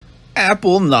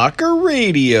Apple Knocker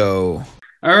Radio.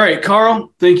 All right,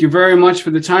 Carl, thank you very much for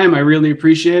the time. I really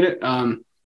appreciate it.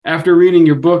 After reading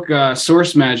your book,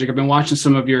 Source Magic, I've been watching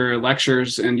some of your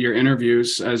lectures and your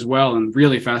interviews as well, and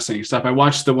really fascinating stuff. I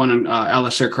watched the one on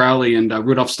Aleister Crowley and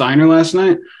Rudolf Steiner last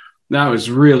night. That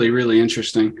was really, really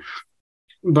interesting.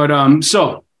 But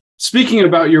so speaking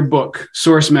about your book,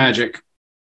 Source Magic,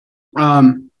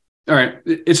 all right,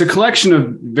 it's a collection of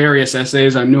various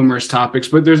essays on numerous topics,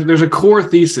 but there's a core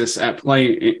thesis at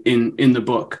play in the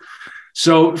book.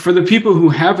 So for the people who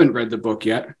haven't read the book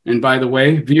yet, and by the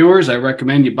way, viewers, I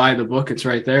recommend you buy the book. It's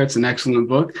right there. It's an excellent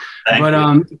book.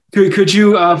 Could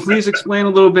you please explain a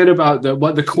little bit about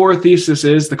what the core thesis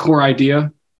is, the core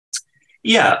idea?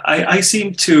 Yeah, I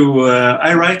seem to,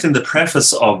 I write in the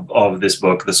preface of this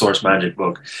book, the Source Magic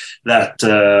book, that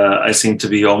I seem to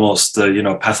be almost,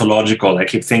 pathological. I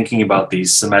keep thinking about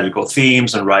these magical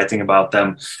themes and writing about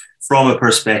them from a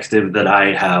perspective that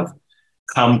I have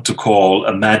come to call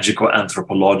a magical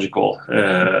anthropological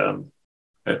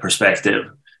perspective.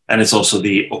 And it's also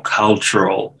the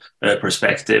occultural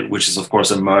perspective, which is, of course,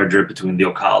 a merger between the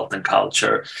occult and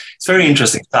culture. It's very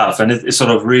interesting stuff, and it sort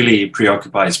of really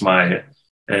preoccupies my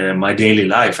daily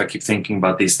life. I keep thinking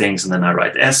about these things, and then I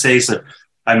write essays.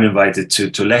 I'm invited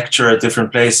to lecture at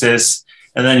different places.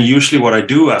 And then usually what I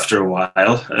do after a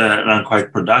while, and I'm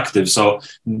quite productive, so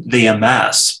they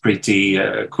amass pretty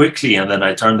quickly, and then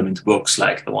I turn them into books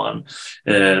like the one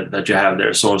that you have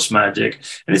there, Source Magic.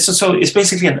 And it's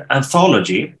basically an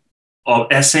anthology of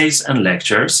essays and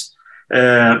lectures.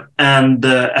 And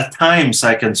at times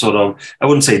I can I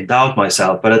wouldn't say doubt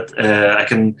myself, but I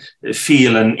can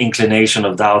feel an inclination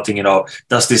of doubting,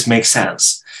 does this make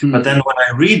sense? But then when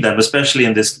I read them, especially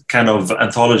in this kind of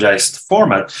anthologized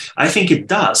format, I think it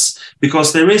does,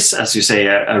 because there is, as you say,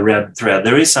 a red thread.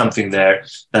 There is something there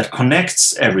that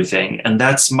connects everything. And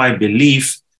that's my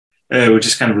belief, which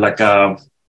is kind of like a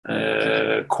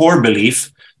core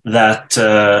belief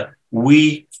that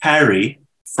we carry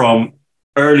from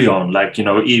early on,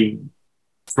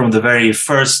 from the very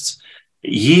first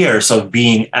years of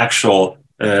being actual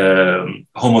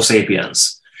Homo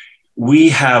sapiens. We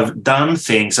have done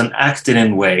things and acted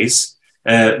in ways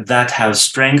that have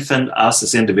strengthened us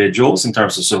as individuals in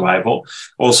terms of survival.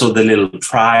 Also, the little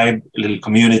tribe, little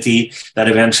community that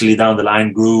eventually down the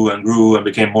line grew and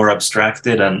became more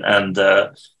abstracted and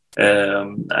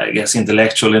I guess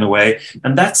intellectual in a way.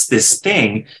 And that's this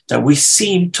thing that we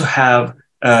seem to have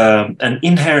an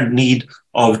inherent need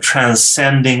of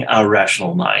transcending our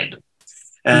rational mind.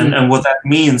 And what that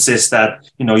means is that,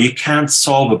 you can't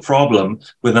solve a problem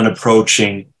with an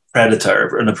approaching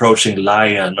predator, an approaching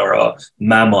lion or a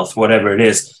mammoth, whatever it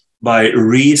is, by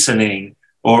reasoning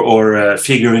or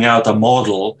figuring out a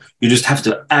model. You just have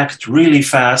to act really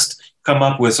fast, come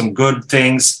up with some good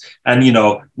things, and,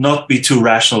 not be too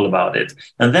rational about it.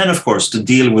 And then, of course, to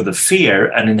deal with the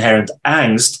fear and inherent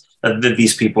angst that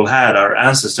these people had, our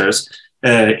ancestors,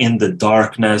 in the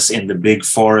darkness, in the big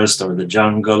forest or the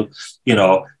jungle,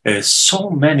 so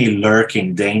many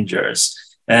lurking dangers.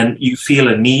 And you feel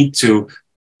a need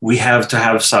we have to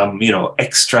have some,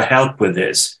 extra help with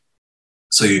this.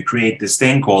 So you create this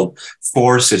thing called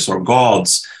forces or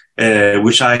gods,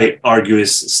 which I argue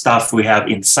is stuff we have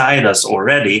inside us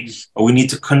already, but we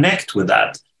need to connect with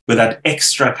that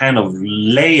extra kind of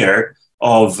layer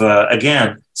of,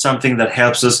 again, something that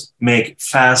helps us make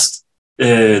fast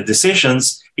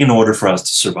decisions in order for us to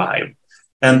survive.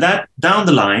 And that down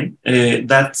the line,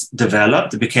 that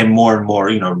developed, it became more and more,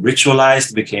 ritualized,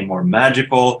 it became more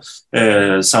magical.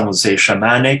 Some would say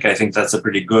shamanic. I think that's a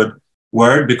pretty good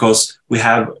word, because we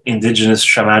have indigenous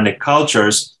shamanic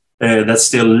cultures that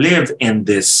still live in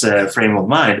this frame of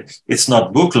mind. It's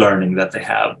not book learning that they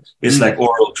have. It's like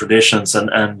oral traditions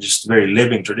and just very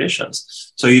living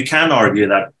traditions. So you can argue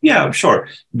that, yeah, sure,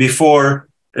 before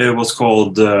it was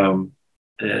called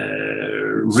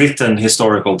written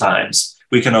historical times,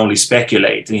 we can only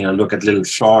speculate, look at little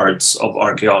shards of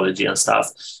archaeology and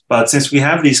stuff. But since we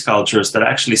have these cultures that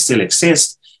actually still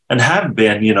exist and have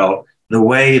been, the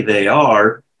way they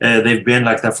are, they've been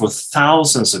like that for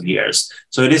thousands of years.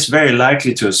 So it is very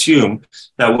likely to assume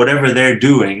that whatever they're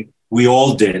doing, we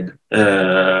all did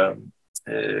a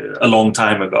long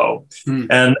time ago.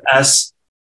 And as,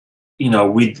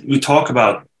 we talk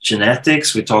about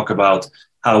genetics, we talk about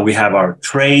how we have our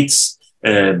traits,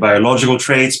 biological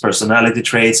traits, personality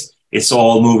traits. It's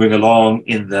all moving along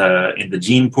in the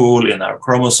gene pool, in our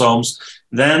chromosomes.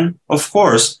 Then, of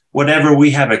course, whatever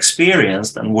we have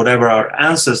experienced and whatever our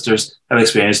ancestors have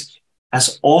experienced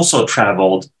has also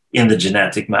traveled in the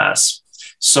genetic mass.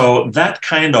 So that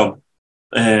kind of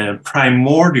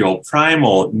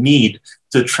primal need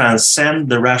to transcend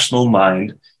the rational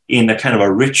mind in a kind of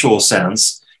a ritual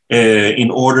sense in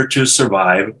order to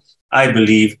survive, I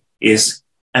believe is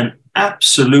an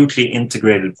absolutely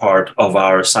integrated part of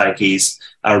our psyches,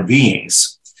 our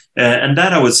beings. And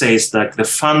that I would say is like the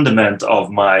fundament of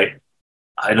my,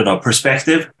 I don't know,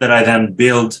 perspective that I then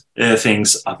build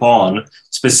things upon,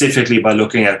 specifically by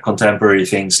looking at contemporary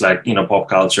things like, pop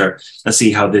culture, and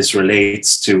see how this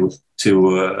relates to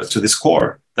this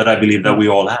core that I believe that we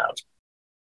all have.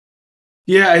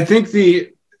 Yeah, I think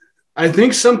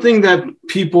something that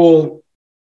people,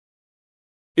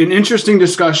 an interesting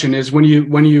discussion is when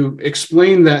you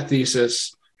explain that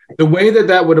thesis, the way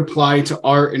that would apply to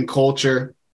art and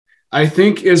culture, I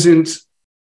don't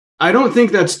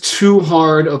think that's too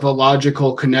hard of a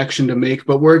logical connection to make.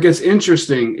 But where it gets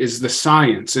interesting is the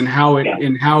science and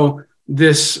how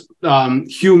this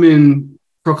human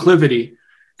proclivity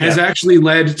has actually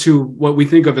led to what we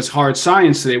think of as hard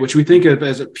science today, which we think of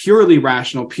as a purely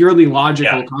rational, purely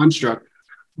logical construct.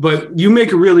 But you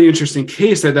make a really interesting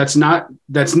case that's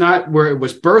not where it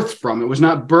was birthed from. It was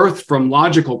not birthed from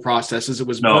logical processes. It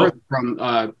was birthed from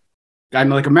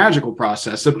like a magical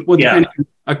process,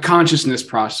 a consciousness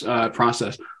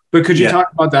process. But could you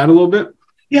talk about that a little bit?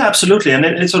 Yeah, absolutely. And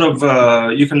it's sort of,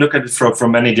 you can look at it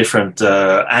from many different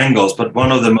angles, but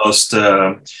one of the most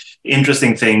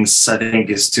interesting things, I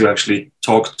think, is to actually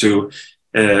talk to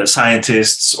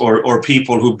scientists or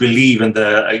people who believe in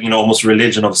the, almost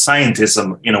religion of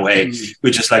scientism in a way,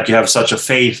 which is like you have such a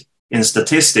faith in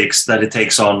statistics that it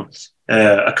takes on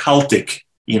a cultic,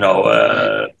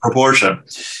 proportion.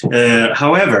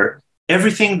 However,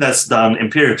 everything that's done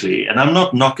empirically, and I'm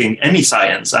not knocking any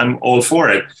science, I'm all for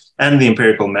it, and the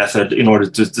empirical method in order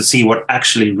to see what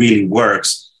actually really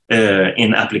works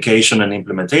in application and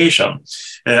implementation.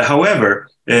 However,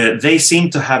 they seem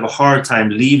to have a hard time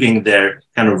leaving their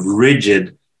kind of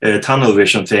rigid tunnel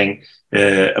vision thing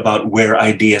about where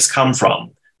ideas come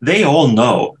from. They all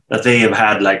know that they have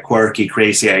had like quirky,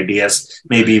 crazy ideas,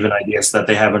 maybe even ideas that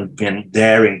they haven't been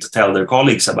daring to tell their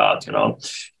colleagues about,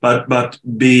 But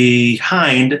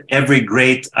behind every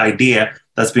great idea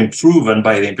that's been proven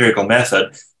by the empirical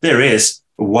method, there is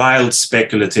wild,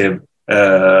 speculative,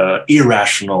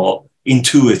 irrational,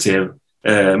 intuitive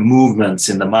movements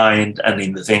in the mind and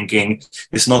in the thinking.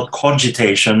 It's not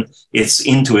cogitation, it's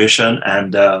intuition.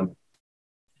 And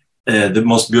the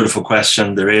most beautiful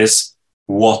question there is,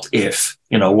 what if?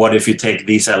 What if you take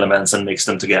these elements and mix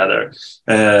them together?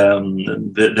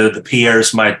 The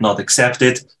peers might not accept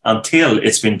it until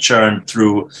it's been churned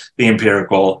through the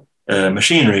empirical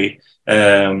machinery.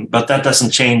 But that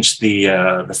doesn't change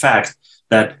the fact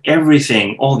that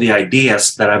everything, all the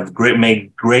ideas that have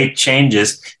made great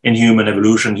changes in human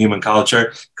evolution, human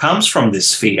culture, comes from this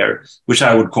sphere, which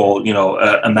I would call,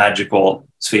 a magical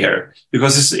sphere,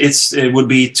 because it would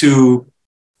be too,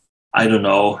 I don't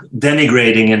know,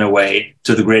 denigrating in a way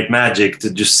to the great magic to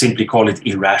just simply call it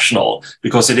irrational,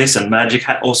 because it isn't. Magic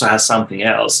also has something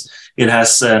else. It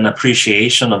has an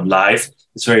appreciation of life.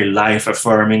 It's very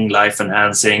life-affirming,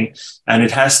 life-enhancing, and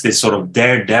it has this sort of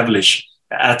daredevilish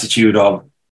attitude of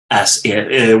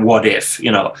what if,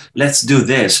 let's do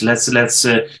this, let's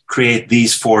create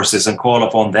these forces and call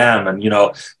upon them, and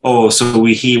so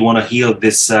we want to heal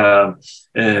this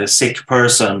sick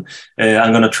person.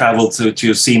 I'm going to travel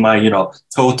to see my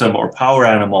totem or power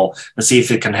animal and see if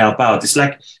it can help out. It's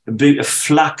like a big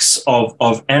flux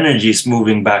of energies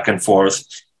moving back and forth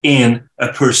in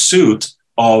a pursuit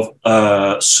of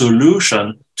a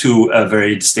solution to a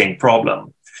very distinct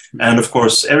problem. And of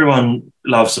course, everyone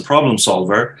loves a problem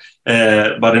solver,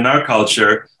 but in our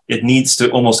culture, it needs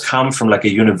to almost come from like a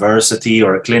university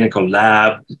or a clinical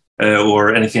lab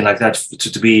or anything like that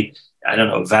to be, I don't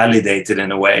know, validated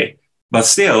in a way. But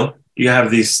still, you have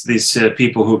these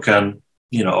people who can,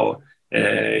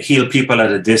 heal people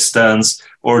at a distance,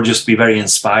 or just be very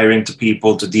inspiring to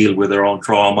people to deal with their own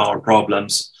trauma or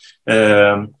problems.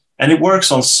 And it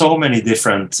works on so many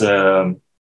different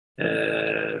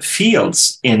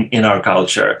fields in our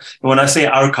culture. When I say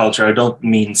our culture, I don't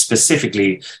mean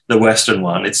specifically the Western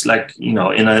one. It's like, in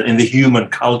the human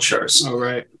cultures. Oh,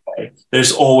 right.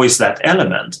 There's always that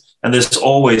element, and there's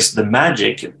always the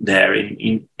magic there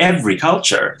in every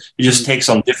culture. It just takes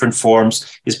on different forms.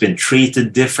 It's been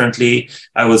treated differently.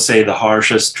 I would say the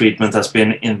harshest treatment has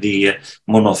been in the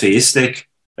monotheistic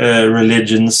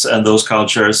religions and those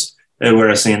cultures,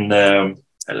 whereas in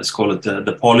let's call it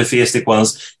the polytheistic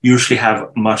ones, usually have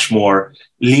much more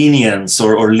lenience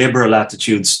or liberal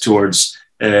attitudes towards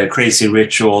crazy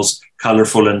rituals,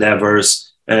 colorful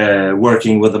endeavors,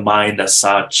 working with the mind as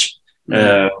such,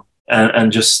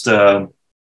 and just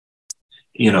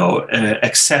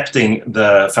accepting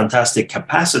the fantastic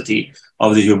capacity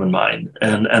of the human mind,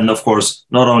 and of course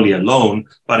not only alone,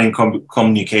 but in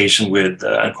communication with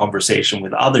and conversation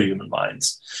with other human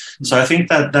minds. So I think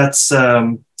that's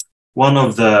one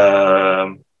of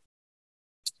the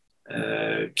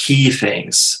key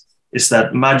things, is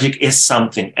that magic is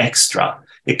something extra.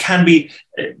 It can be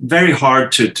very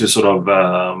hard to sort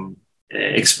of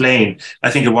explain. I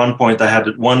think at one point I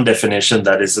had one definition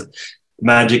that is that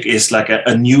magic is like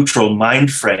a neutral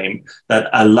mind frame that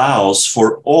allows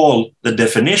for all the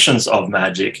definitions of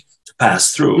magic to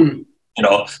pass through.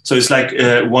 So it's like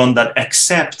one that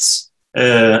accepts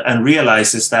and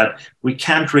realizes that we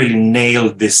can't really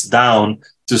nail this down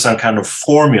to some kind of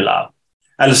formula.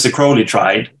 Aleister Crowley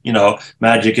tried,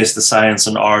 magic is the science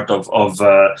and art of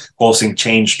causing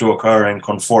change to occur in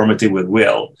conformity with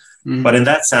will. But in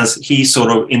that sense, he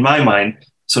sort of, in my mind,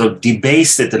 sort of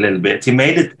debased it a little bit. He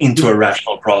made it into a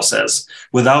rational process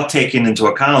without taking into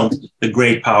account the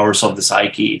great powers of the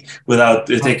psyche, without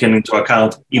taking into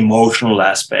account emotional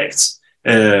aspects,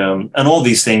 and all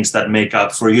these things that make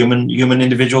up for human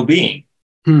individual being.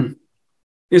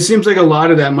 It seems like a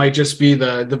lot of that might just be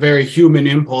the very human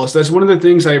impulse. That's one of the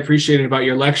things I appreciated about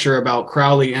your lecture about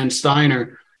Crowley and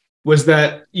Steiner, was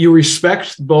that you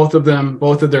respect both of them,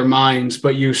 both of their minds,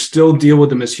 but you still deal with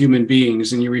them as human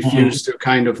beings, and you refuse to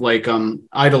kind of like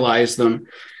idolize them.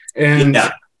 And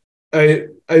I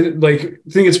think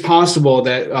it's possible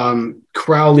that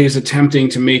Crowley is attempting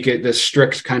to make it this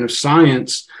strict kind of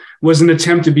science was an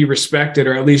attempt to be respected,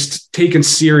 or at least taken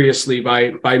seriously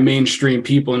by mainstream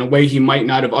people in a way he might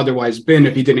not have otherwise been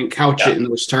if he didn't couch it in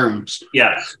those terms.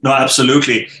 Yeah, no,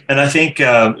 absolutely. And I think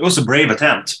it was a brave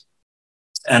attempt.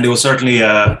 And it was certainly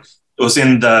it was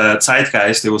in the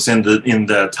zeitgeist, it was in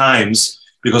the times,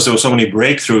 because there were so many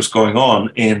breakthroughs going on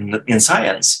in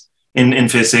science, in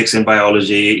physics, in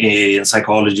biology, in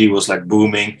psychology was like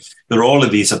booming. There were all of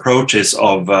these approaches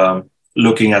of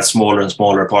looking at smaller and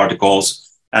smaller particles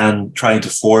and trying to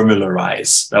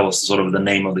formularize. That was sort of the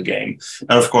name of the game.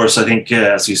 And of course, I think,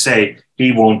 as you say,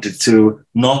 he wanted to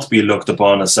not be looked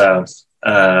upon as a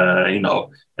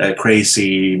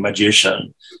crazy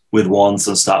magician with wands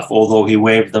and stuff, although he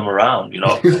waved them around,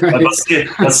 but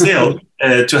still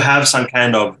to have some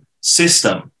kind of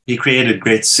system. He created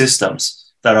great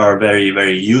systems that are very,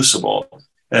 very usable.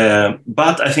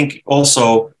 But I think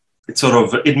also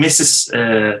it misses,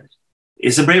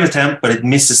 it's a brave attempt, but it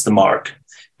misses the mark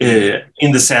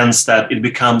in the sense that it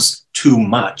becomes too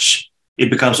much. It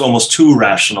becomes almost too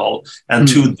rational and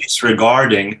too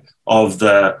disregarding of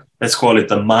the, let's call it,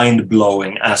 the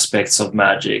mind-blowing aspects of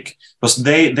magic, because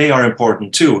they are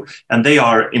important too. And they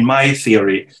are, in my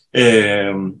theory,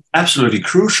 absolutely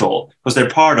crucial, because they're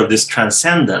part of this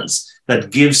transcendence that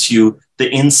gives you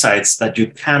the insights that you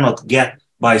cannot get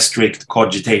by strict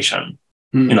cogitation,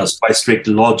 by strict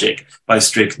logic, by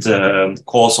strict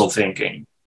causal thinking.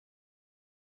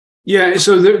 Yeah,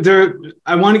 so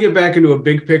I want to get back into a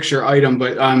big picture item,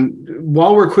 but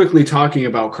while we're quickly talking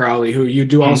about Crowley, who you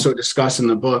do also discuss in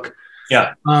the book,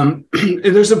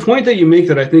 there's a point that you make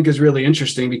that I think is really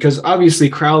interesting, because obviously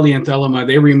Crowley and Thelema,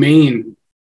 they remain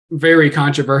very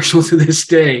controversial to this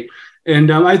day.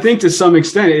 And I think to some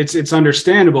extent it's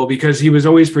understandable, because he was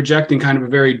always projecting kind of a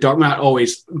very dark, not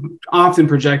always, often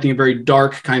projecting a very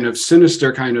dark kind of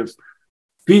sinister kind of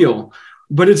feel.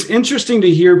 But it's interesting to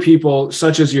hear people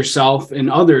such as yourself and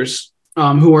others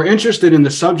who are interested in the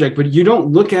subject, but you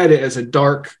don't look at it as a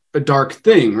dark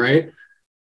thing, right?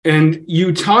 And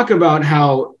you talk about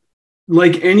how,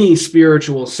 like any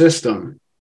spiritual system,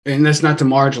 and that's not to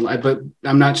marginalize, but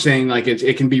I'm not saying like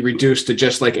it can be reduced to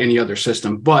just like any other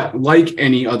system, but like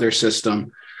any other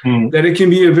system, that it can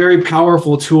be a very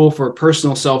powerful tool for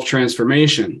personal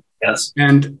self-transformation. Yes.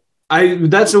 And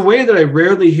that's a way that I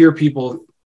rarely hear people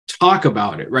talk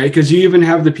about it, right? Because you even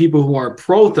have the people who are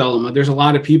pro-Thelema. There's a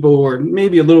lot of people who are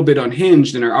maybe a little bit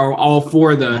unhinged and are all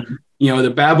for the,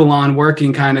 the Babylon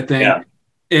working kind of thing. Yeah.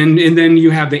 And then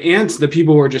you have the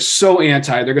people who are just so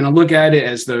anti. They're going to look at it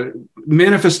as the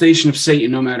manifestation of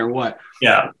Satan, no matter what.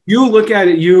 Yeah. You look at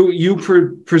it, you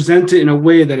present it in a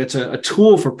way that it's a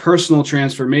tool for personal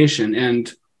transformation.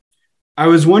 And I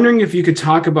was wondering if you could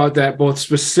talk about that both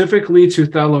specifically to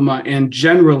Thelema and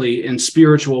generally in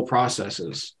spiritual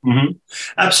processes.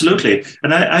 Absolutely.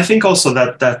 And I think also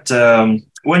that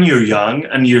when you're young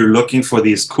and you're looking for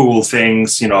these cool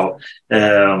things,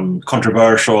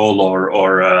 controversial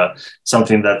or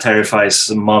something that terrifies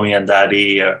mommy and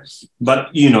daddy.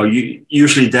 But you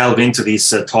usually delve into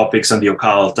these topics and the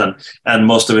occult, and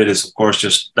most of it is, of course,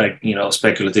 just like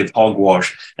speculative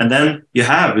hogwash. And then you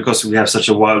have, because we have such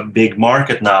a big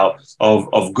market now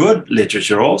of good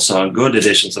literature, also, and good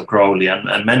editions of Crowley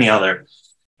and many other.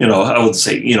 I would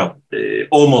say,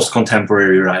 almost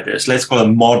contemporary writers. Let's call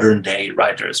them modern day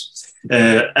writers,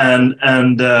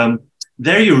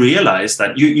 there you realize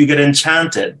that you get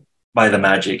enchanted by the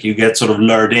magic. You get sort of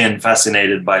lured in,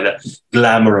 fascinated by the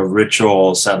glamour of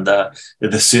rituals and the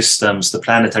systems, the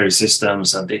planetary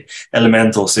systems and the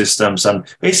elemental systems, and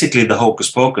basically the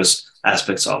hocus pocus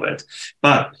aspects of it.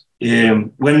 But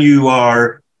when you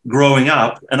are growing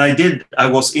up, and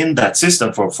I was in that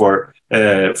system for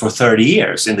 30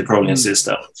 years in the Crowleyan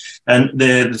system. And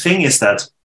the thing is that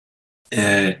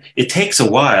it takes a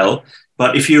while.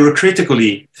 But if you're a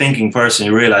critically thinking person,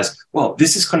 you realize, well,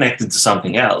 this is connected to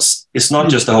something else. It's not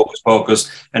just the hocus pocus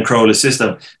and Crowley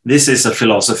system. This is a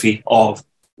philosophy of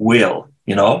will.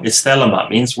 It's thelema,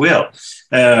 means will.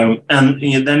 And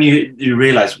then you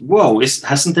realize, whoa,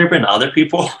 hasn't there been other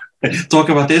people talk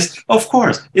about this? Of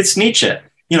course, it's Nietzsche.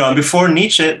 And before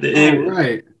Nietzsche,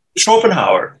 right.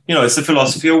 Schopenhauer, it's the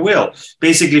philosophy of will,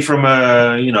 basically from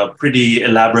a, pretty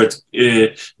elaborate,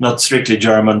 not strictly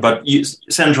German, but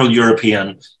Central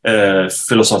European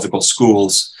philosophical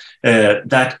schools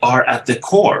that are at the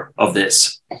core of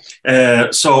this.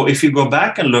 So if you go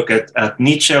back and look at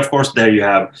Nietzsche, of course, there you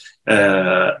have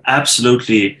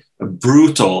absolutely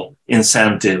brutal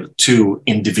incentive to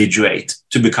individuate,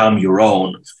 to become your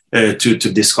own. To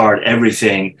discard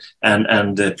everything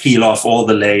and peel off all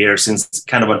the layers in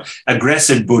kind of an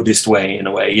aggressive Buddhist way, in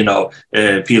a way,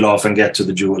 peel off and get to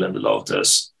the jewel in the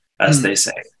lotus, as they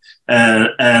say.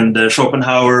 And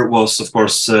Schopenhauer was, of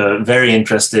course, very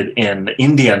interested in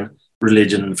Indian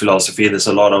religion and philosophy.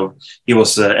 He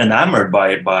was enamored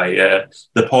by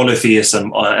the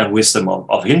polytheism and wisdom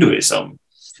of Hinduism.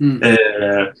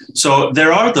 So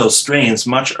there are those strains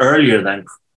much earlier than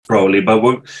Crowley, but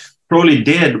what Crowley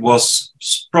did was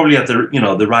probably at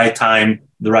the right time,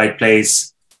 the right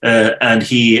place, and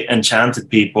he enchanted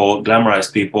people,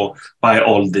 glamorized people by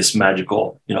all this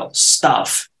magical,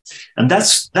 stuff. And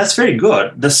that's very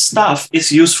good. The stuff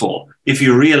is useful if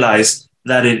you realize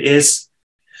that it is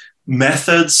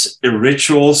methods,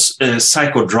 rituals,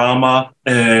 psychodrama,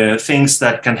 things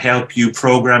that can help you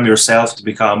program yourself to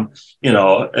become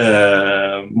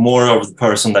more of the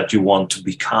person that you want to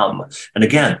become. And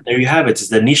again, there you have it. It's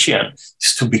the Nietzschean.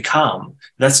 It's to become.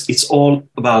 It's all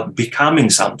about becoming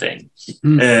something.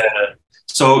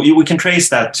 So we can trace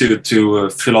that to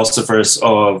philosophers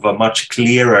of a much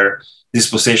clearer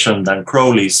disposition than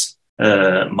Crowley's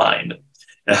mind.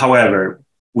 However,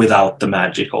 without the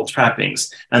magical trappings,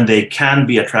 and they can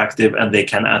be attractive and they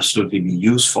can absolutely be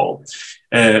useful.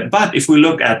 But if we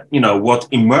look at what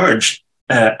emerged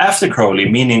after Crowley,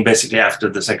 meaning basically after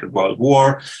the Second World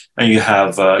War, and you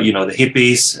have the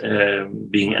hippies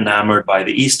being enamored by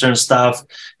the Eastern stuff,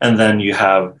 and then you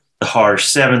have the harsh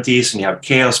 70s, and you have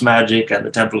chaos magic and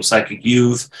the Temple of Psychic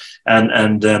Youth,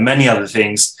 and many other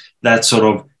things that sort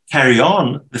of carry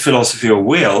on the philosophy of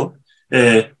will,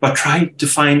 but try to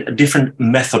find a different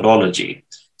methodology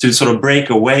to sort of break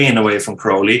away in a way from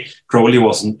Crowley. Crowley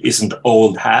isn't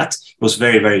old hat; it was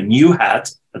very, very new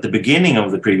hat at the beginning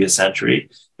of the previous century.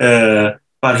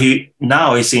 But he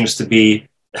seems to be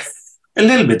a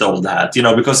little bit old hat,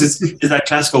 because it's that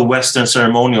classical Western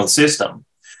ceremonial system.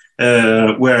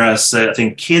 Whereas I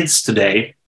think kids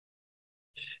today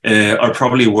are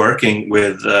probably working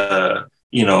with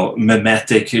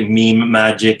mimetic meme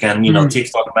magic and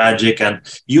TikTok magic and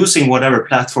using whatever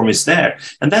platform is there,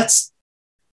 and that's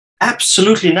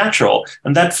absolutely natural.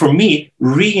 And that for me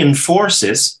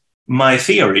reinforces my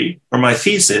theory or my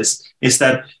thesis is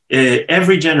that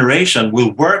every generation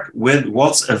will work with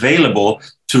what's available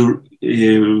to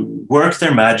work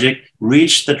their magic,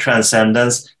 reach the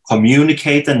transcendence,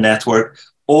 communicate and network,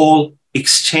 all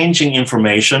exchanging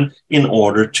information in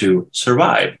order to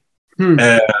survive.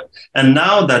 And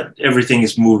now that everything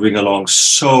is moving along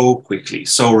so quickly,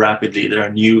 so rapidly, there are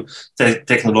new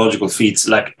technological feats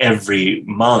like every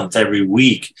month, every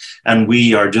week, and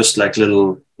we are just like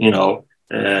little,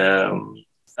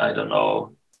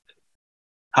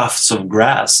 tufts of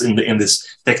grass in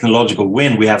this technological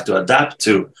wind. We have to adapt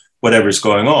to whatever is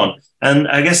going on, and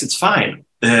I guess it's fine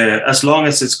as long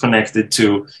as it's connected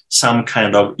to some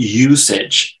kind of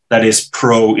usage that is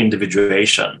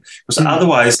pro-individuation, because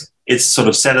otherwise it's sort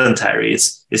of sedentary,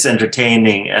 it's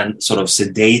entertaining and sort of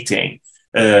sedating.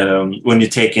 when you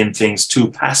take in things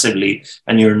too passively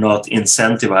and you're not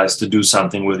incentivized to do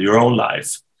something with your own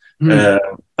life.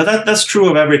 But that's true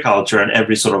of every culture, and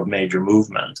every sort of major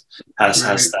movement has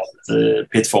that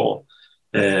pitfall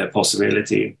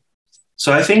possibility.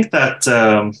 So I think that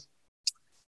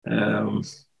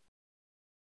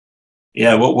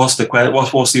what was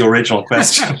the original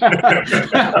question?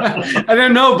 I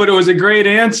don't know, but it was a great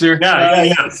answer.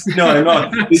 Yeah. No, I'm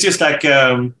not. It's just like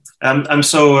I'm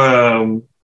so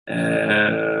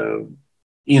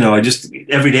I just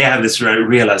every day I have this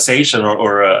realization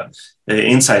or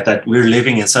insight that we're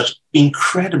living in such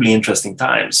incredibly interesting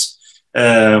times,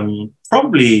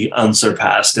 probably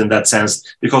unsurpassed in that sense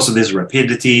because of this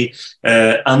rapidity.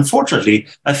 Unfortunately,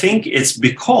 I think it's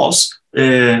because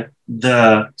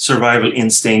the survival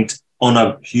instinct on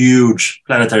a huge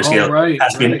planetary scale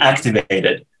has been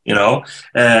activated,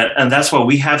 and that's why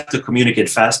we have to communicate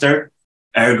faster.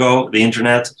 Ergo, the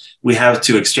internet. We have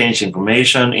to exchange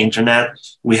information, internet.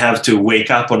 We have to wake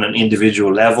up on an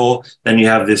individual level. Then you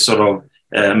have this sort of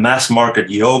mass market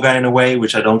yoga in a way,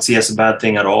 which I don't see as a bad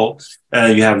thing at all.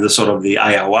 You have the sort of the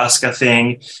ayahuasca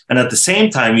thing. And at the same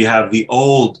time, you have the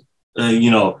old,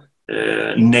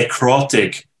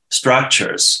 necrotic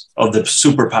structures of the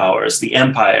superpowers, the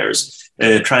empires,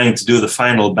 trying to do the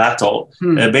final battle.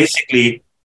 Basically,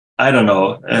 I don't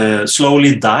know,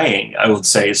 slowly dying, I would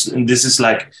say. And this is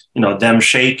like, them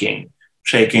shaking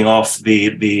off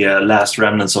the last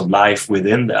remnants of life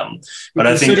within them. But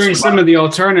considering some of the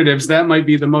alternatives, that might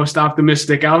be the most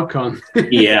optimistic outcome.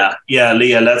 yeah,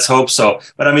 let's hope so.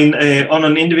 But I mean, on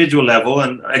an individual level,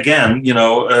 and again,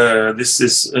 this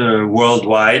is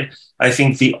worldwide, I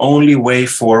think the only way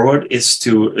forward is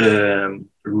to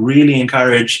really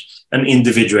encourage an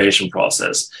individuation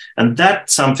process. And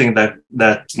that's something that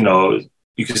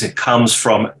you could say comes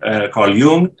from Carl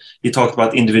Jung. He talked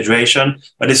about individuation,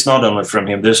 but it's not only from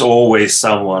him. There's always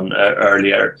someone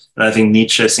earlier. And I think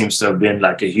Nietzsche seems to have been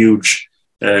like a huge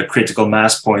critical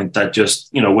mass point that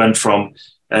just, went from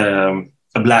a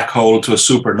black hole to a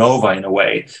supernova in a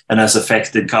way, and has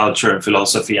affected culture and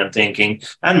philosophy and thinking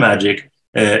and magic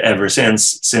ever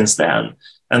since then.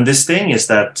 And this thing is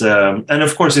that, and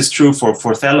of course it's true for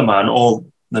Thelema and all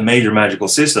the major magical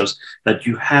systems, that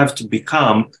you have to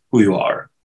become who you are.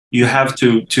 You have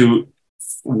to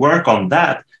work on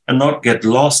that and not get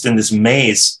lost in this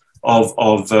maze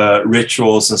of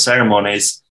rituals and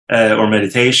ceremonies or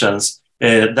meditations.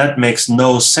 That makes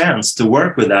no sense to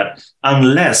work with that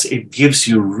unless it gives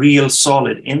you real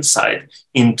solid insight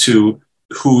into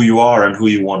who you are and who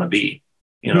you want to be.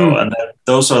 And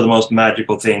those are the most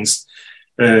magical things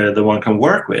that one can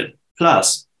work with.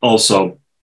 Plus, also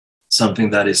something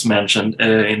that is mentioned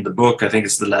in the book, I think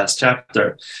it's the last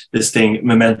chapter, this thing,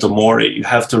 memento mori. You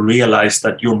have to realize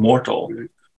that you're mortal.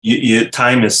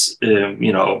 Time is,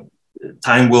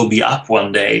 time will be up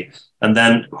one day. And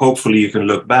then hopefully you can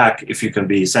look back, if you can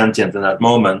be sentient in that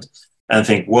moment, and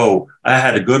think, whoa, I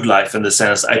had a good life in the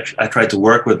sense I tried to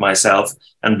work with myself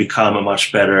and become a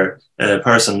much better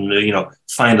person,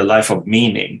 find a life of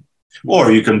meaning.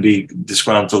 Or you can be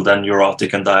disgruntled and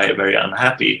neurotic and die very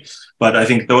unhappy. But I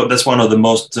think that's one of the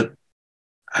most,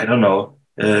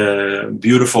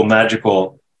 beautiful,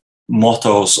 magical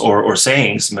mottos or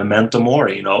sayings, memento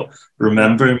mori,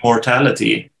 remember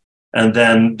immortality. And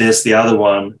then there's the other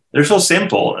one. They're so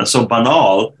simple and so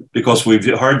banal because we've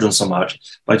heard them so much.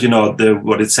 But,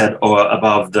 what it said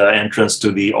above the entrance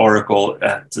to the oracle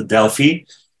at Delphi,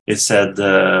 it said,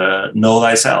 know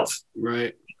thyself.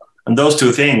 Right. And those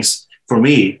two things, for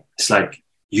me, it's like,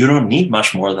 you don't need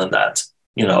much more than that.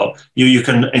 You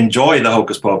can enjoy the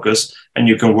hocus pocus and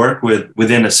you can work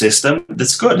within a system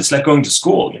that's good. It's like going to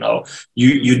school,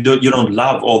 you don't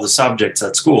love all the subjects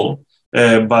at school.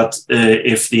 But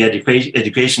if the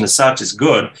education as such is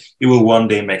good, it will one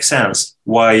day make sense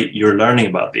why you're learning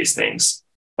about these things.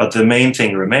 But the main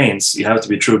thing remains, you have to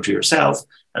be true to yourself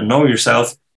and know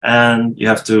yourself, and you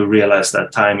have to realize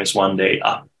that time is one day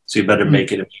up. So you better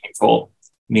make it a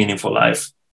meaningful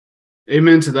life.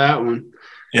 Amen to that one.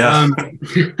 Yeah.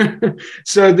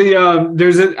 So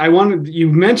you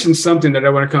mentioned something that I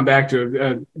want to come back to,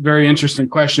 a very interesting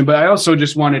question, but I also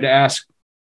just wanted to ask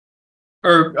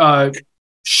or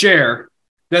share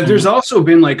that there's also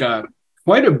been like I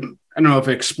don't know if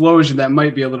explosion, that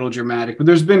might be a little dramatic, but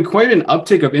there's been quite an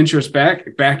uptick of interest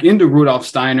back into Rudolf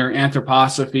Steiner,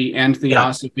 anthroposophy and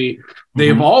theosophy. Yeah.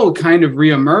 They've all kind of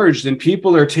reemerged, and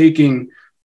people are taking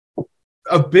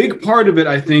a big part of it,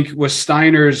 I think, was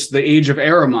Steiner's The Age of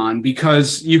Ahriman,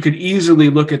 because you could easily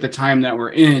look at the time that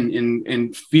we're in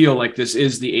and feel like this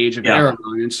is the Age of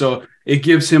Ahriman. And so it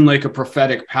gives him like a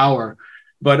prophetic power.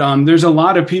 But there's a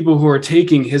lot of people who are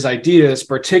taking his ideas,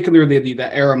 particularly the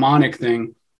Ahrimanic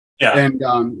thing, and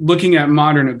looking at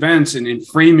modern events and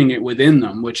framing it within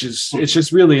them, which is, it's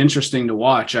just really interesting to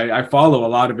watch. I follow a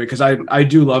lot of it because I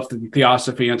do love the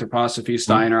theosophy, anthroposophy,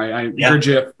 Steiner.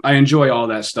 Gurdjieff, I enjoy all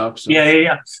that stuff. So.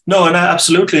 No, and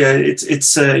absolutely,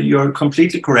 it's you're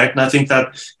completely correct, and I think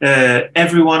that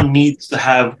everyone needs to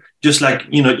have. Just like,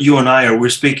 you and I we're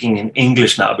speaking in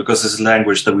English now because it's a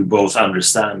language that we both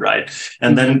understand, right?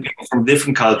 And then people from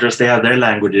different cultures, they have their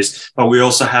languages, but we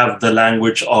also have the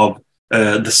language of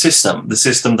the system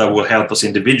that will help us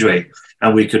individuate.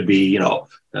 And we could be,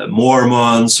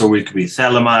 Mormons, or we could be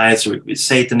Thelemites, or we could be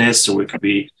Satanists, or we could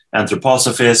be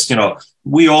anthroposophists.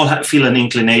 We all feel an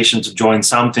inclination to join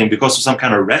something because of some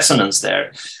kind of resonance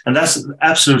there. And that's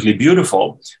absolutely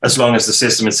beautiful, as long as the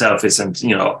system itself isn't,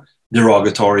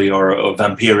 derogatory or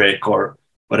vampiric or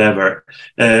whatever.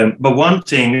 But one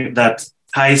thing that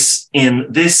ties in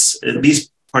these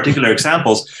particular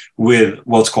examples with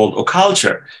what's called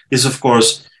occulture is, of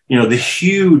course, the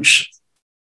huge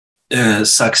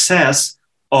success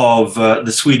of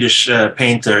the Swedish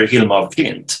painter Hilma af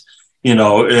Klint.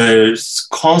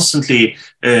 Constantly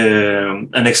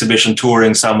an exhibition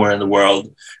touring somewhere in the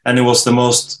world. And it was the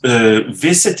most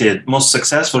visited, most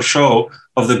successful show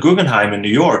of the Guggenheim in New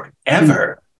York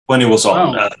ever when it was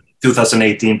on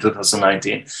 2018,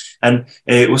 2019. And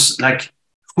it was like,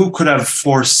 who could have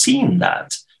foreseen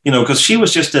that? Because she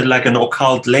was just like an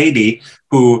occult lady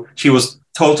who she was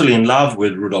totally in love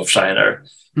with Rudolf Steiner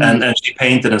and she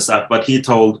painted and stuff. But he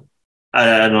told,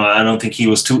 I don't think he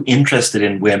was too interested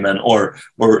in women or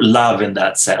love in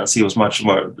that sense. He was much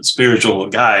more spiritual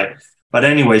guy. But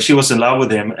anyway, she was in love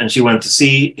with him and she went to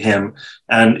see him.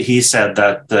 And he said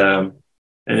that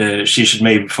she should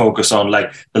maybe focus on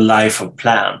like the life of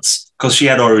plants, because she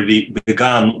had already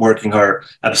begun working her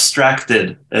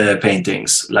abstracted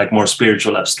paintings, like more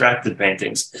spiritual abstracted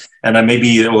paintings. And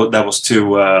maybe that was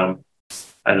too,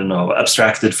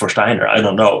 abstracted for Steiner. I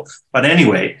don't know. But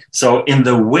anyway, so in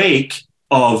the wake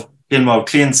of Hilma af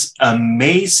Klint's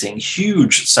amazing,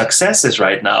 huge successes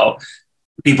right now,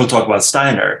 people talk about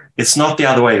Steiner. It's not the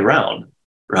other way around,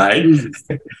 right?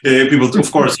 People,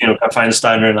 of course, can find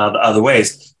Steiner in other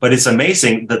ways, but it's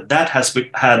amazing that has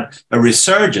had a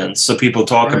resurgence. So people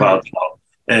talk about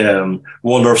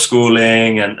Waldorf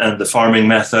schooling and the farming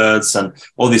methods and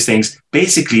all these things,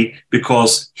 basically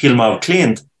because Hilma af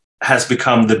Klint has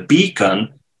become the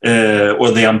beacon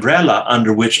or the umbrella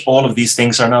under which all of these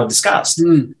things are now discussed.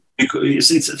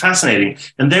 Because it's fascinating.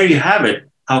 And there you have it,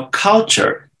 how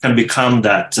culture can become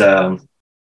that,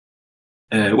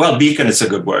 beacon is a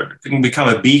good word. It can become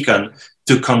a beacon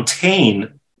to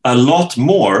contain a lot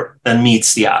more than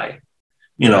meets the eye.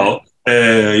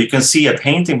 You can see a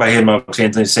painting by Hilma af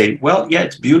Klint and you say, well, yeah,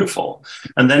 it's beautiful.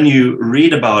 And then you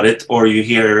read about it or you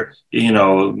hear,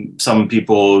 some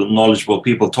people, knowledgeable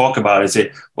people talk about it,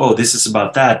 say, oh, this is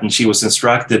about that. And she was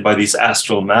instructed by these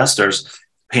astral masters to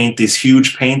paint these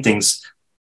huge paintings,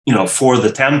 for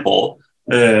the temple,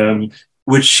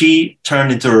 which she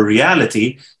turned into a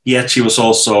reality. Yet she was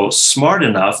also smart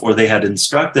enough, or they had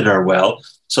instructed her well,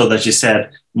 so that she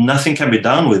said, nothing can be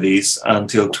done with these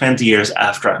until 20 years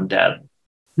after I'm dead.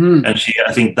 And she,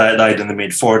 I think, died in the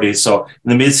mid-40s. So in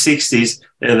the mid-60s,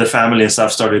 the family and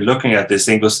stuff started looking at this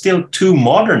thing. It was still too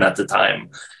modern at the time.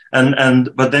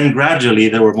 But then gradually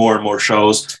there were more and more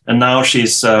shows. And now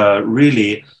she's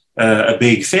really a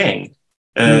big thing.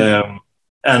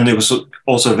 And it was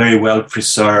also very well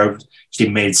preserved. She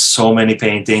made so many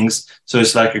paintings. So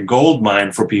it's like a gold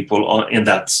mine for people in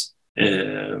that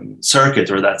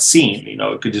circuit or that scene.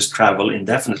 It could just travel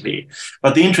indefinitely.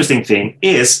 But the interesting thing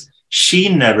is,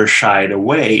 she never shied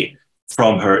away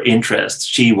from her interest.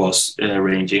 She was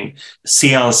arranging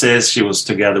seances. She was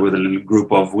together with a little group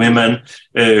of women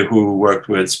who worked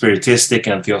with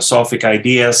spiritistic and theosophic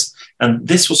ideas. And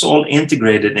this was all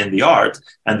integrated in the art.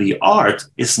 And the art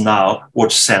is now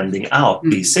what's sending out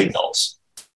these signals.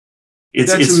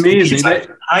 It's amazing. It's like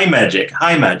high magic.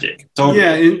 Totally.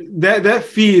 Yeah, and that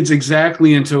feeds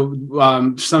exactly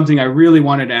into something I really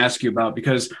wanted to ask you about,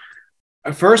 because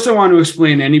first I want to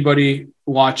explain to anybody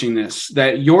watching this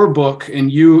that your book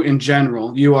and you in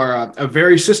general, you are a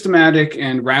very systematic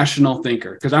and rational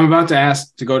thinker, because I'm about to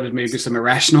ask to go to maybe some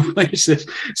irrational places.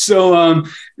 So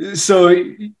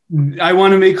I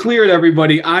want to make clear to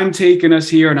everybody, I'm taking us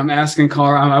here and I'm asking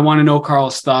Carl, I want to know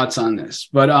Carl's thoughts on this.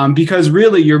 But because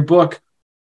really your book,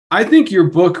 I think your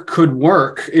book could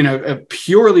work in a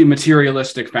purely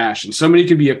materialistic fashion. Somebody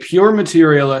could be a pure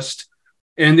materialist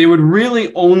And they would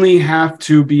really only have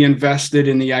to be invested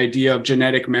in the idea of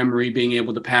genetic memory being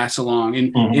able to pass along.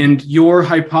 And your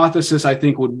hypothesis, I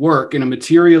think, would work in a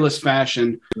materialist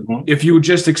fashion if you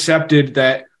just accepted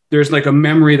that there's like a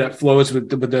memory that flows with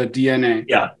the DNA.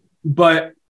 Yeah.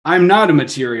 But I'm not a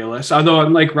materialist, although,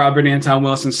 like Robert Anton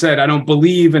Wilson said, I don't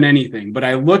believe in anything. But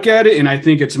I look at it and I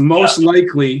think it's most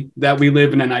likely that we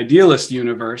live in an idealist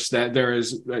universe, that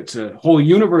it's a whole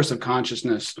universe of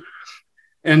consciousness.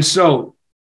 And so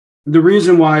the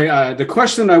reason why, the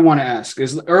question I want to ask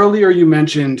is, earlier you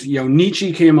mentioned,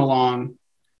 Nietzsche came along,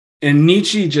 and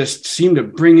Nietzsche just seemed to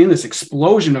bring in this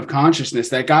explosion of consciousness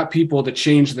that got people to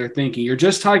change their thinking. You're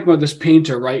just talking about this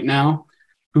painter right now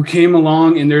who came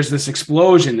along, and there's this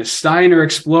explosion, this Steiner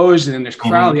explosion, and there's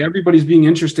Crowley. Everybody's being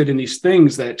interested in these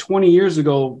things that 20 years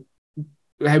ago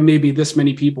had maybe this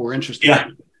many people were interested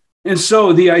in. And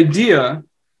so the idea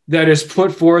that is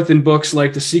put forth in books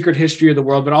like The Secret History of the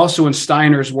World, but also in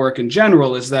Steiner's work in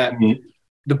general, is that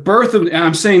the birth of, and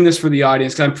I'm saying this for the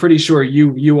audience because I'm pretty sure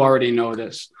you already know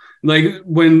this. Like,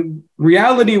 when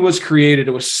reality was created,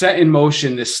 it was set in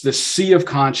motion, this sea of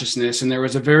consciousness, and there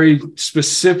was a very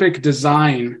specific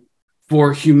design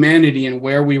for humanity and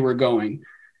where we were going.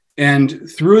 And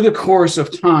through the course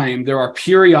of time, there are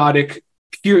periodic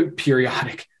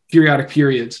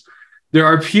periods. There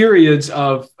are periods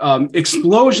of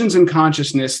explosions in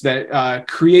consciousness that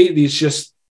create these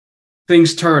just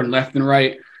things turn left and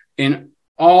right. And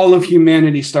all of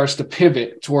humanity starts to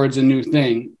pivot towards a new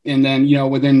thing. And then,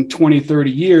 within 20,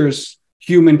 30 years,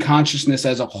 human consciousness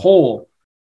as a whole,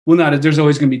 there's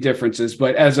always going to be differences,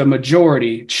 but as a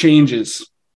majority, changes.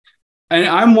 And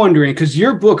I'm wondering, because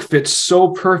your book fits so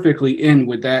perfectly in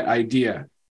with that idea.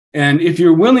 And if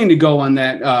you're willing to go on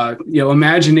that,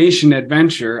 imagination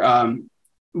adventure,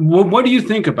 what do you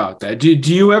think about that? Do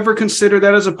you ever consider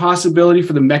that as a possibility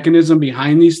for the mechanism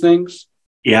behind these things?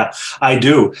 Yeah, I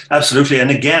do. Absolutely.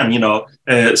 And again,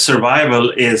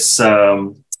 survival is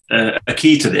a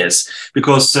key to this,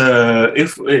 because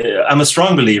if I'm a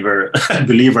strong believer,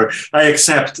 I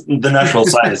accept the natural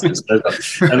sciences,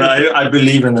 and I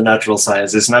believe in the natural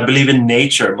sciences, and I believe in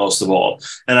nature most of all.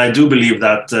 And I do believe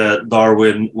that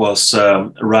Darwin was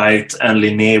right and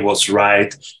Linné was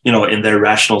right, in their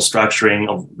rational structuring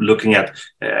of looking at,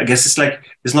 I guess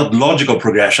it's not logical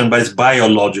progression, but it's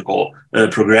biological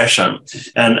progression,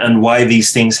 and why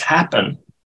these things happen.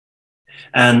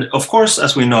 And of course,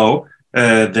 as we know,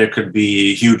 there could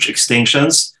be huge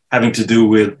extinctions having to do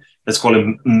with, let's call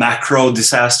them macro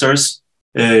disasters,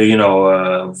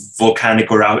 volcanic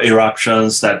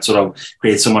eruptions that sort of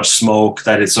create so much smoke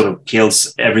that it sort of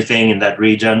kills everything in that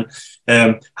region.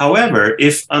 However,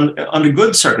 if under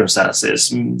good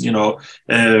circumstances,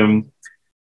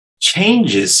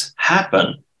 changes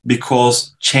happen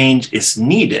because change is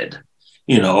needed.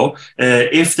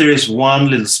 If there is one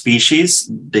little species,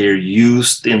 they're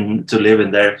used to live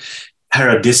in their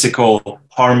paradisical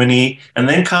harmony, and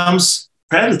then comes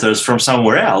predators from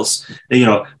somewhere else,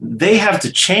 they have to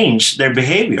change their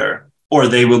behavior, or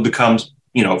they will become,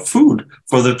 food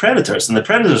for the predators, and the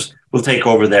predators will take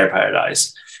over their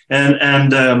paradise.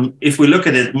 And if we look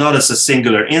at it not as a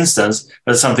singular instance,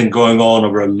 but something going on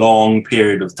over a long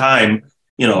period of time,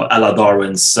 a la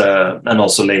Darwin's and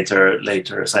also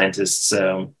later scientists,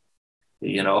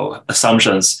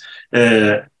 assumptions,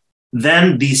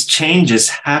 then these changes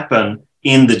happen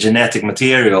in the genetic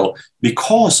material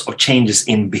because of changes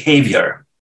in behavior.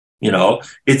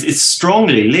 It's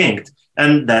strongly linked.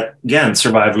 And that, again,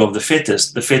 survival of the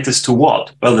fittest to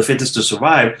what? Well, the fittest to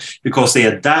survive because they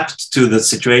adapt to the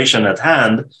situation at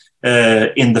hand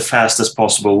in the fastest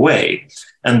possible way.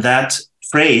 And that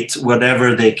trait,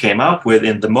 whatever they came up with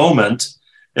in the moment,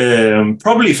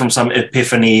 probably from some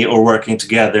epiphany or working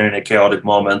together in a chaotic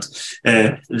moment,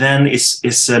 then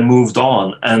is moved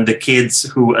on. And the kids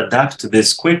who adapt to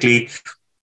this quickly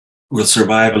will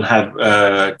survive and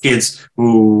have kids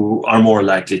who are more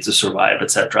likely to survive,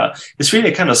 etc. It's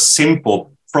really a kind of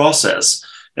simple process.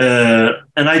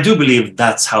 And I do believe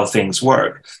that's how things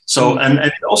work. So, and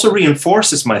it also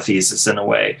reinforces my thesis in a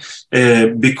way,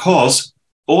 because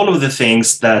all of the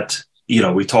things that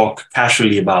we talk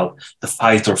casually about, the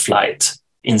fight or flight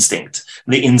instinct,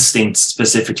 the instincts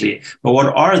specifically. But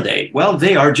what are they? Well,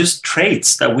 they are just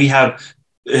traits that we have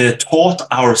taught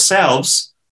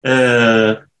ourselves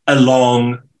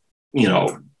along,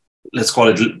 let's call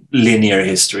it linear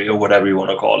history or whatever you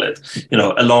want to call it,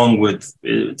 along with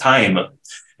time.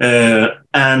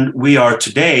 And we are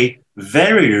today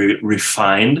very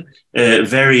refined,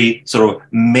 very sort of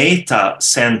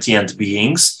meta-sentient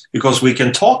beings, because we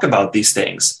can talk about these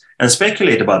things and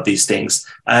speculate about these things.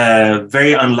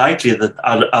 Very unlikely that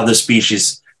other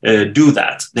species do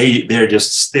that. They're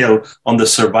just still on the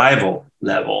survival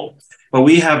level. But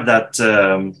we have that,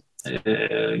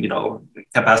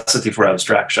 capacity for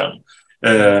abstraction,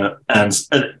 and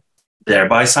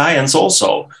thereby science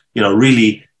also,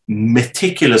 really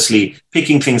meticulously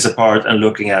picking things apart and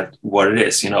looking at what it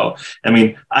is. I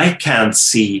mean, I can't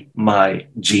see my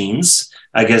genes.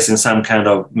 I guess in some kind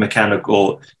of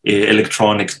mechanical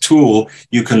electronic tool,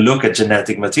 you can look at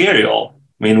genetic material.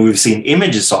 I mean, we've seen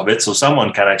images of it, so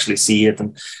someone can actually see it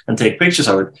and take pictures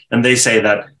of it. And they say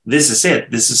that this is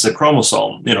it. This is a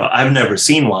chromosome. I've never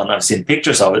seen one. I've seen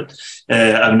pictures of it.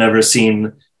 I've never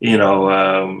seen,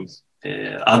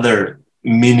 other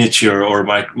miniature or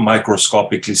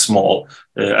microscopically small.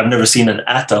 I've never seen an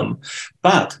atom.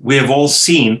 But we have all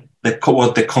seen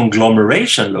what the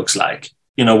conglomeration looks like.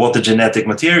 What the genetic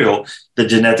material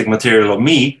of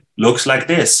me looks like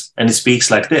this, and it speaks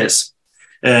like this.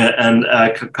 And I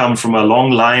come from a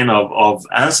long line of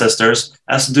ancestors,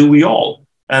 as do we all.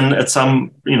 And at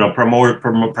some,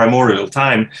 primordial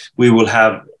time, we will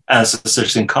have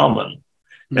ancestors in common.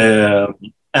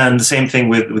 And the same thing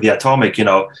with the atomic.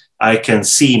 I can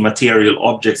see material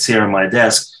objects here on my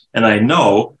desk, and I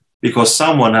know because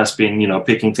someone has been,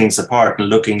 picking things apart and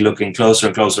looking closer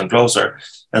and closer and closer,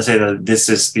 and say that this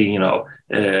is the,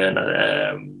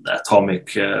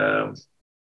 atomic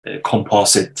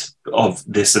composite of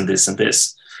this and this and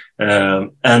this,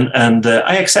 and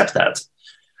I accept that.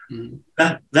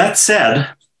 That said,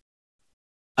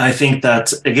 I think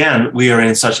that again we are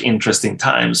in such interesting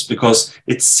times because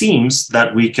it seems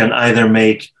that we can either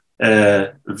make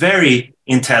very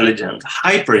intelligent,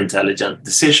 hyper intelligent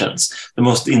decisions, the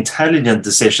most intelligent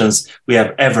decisions we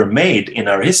have ever made in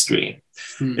our history,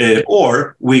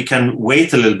 or we can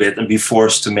wait a little bit and be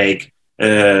forced to make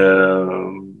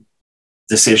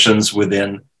decisions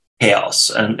within chaos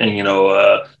and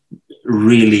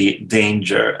really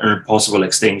danger and possible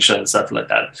extinction, stuff like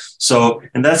that. So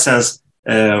in that sense,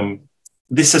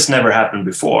 this has never happened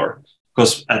before,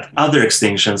 because at other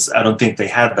extinctions, I don't think they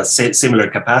had that similar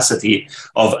capacity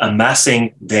of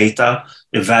amassing data,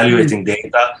 evaluating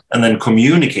data, and then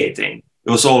communicating.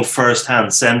 It was all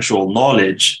first-hand sensual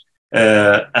knowledge,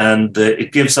 and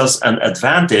it gives us an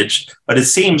advantage, but it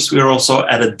seems we're also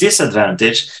at a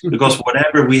disadvantage because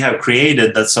whatever we have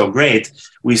created that's so great,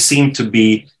 we seem to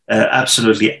be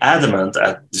absolutely adamant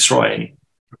at destroying,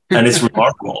 and it's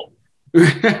remarkable.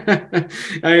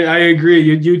 I agree.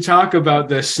 You talk about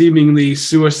the seemingly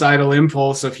suicidal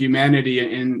impulse of humanity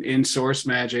in source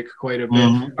magic quite a bit.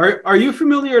 Mm-hmm. Are you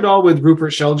familiar at all with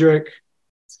Rupert Sheldrake?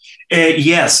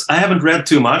 Yes, I haven't read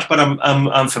too much, but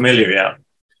I'm familiar. Yeah,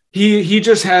 he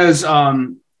just has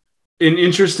an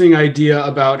interesting idea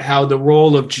about how the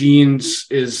role of genes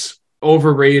is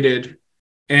overrated,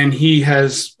 and he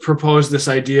has proposed this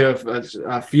idea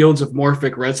of fields of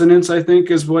morphic resonance, I think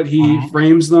is what he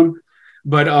frames them.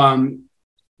 But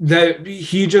that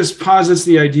he just posits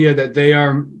the idea that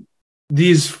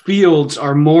these fields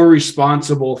are more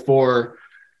responsible for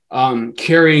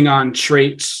carrying on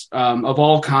traits of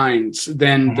all kinds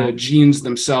than the genes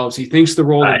themselves. He thinks the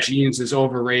role of genes is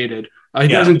overrated. He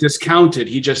doesn't discount it.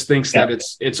 He just thinks that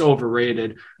it's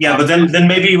overrated. Yeah, but then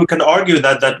maybe we can argue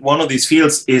that one of these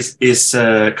fields is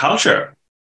culture,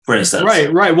 for instance.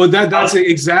 Right. Well, that's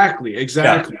exactly.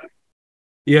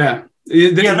 Yeah.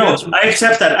 I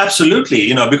accept that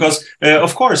absolutely, because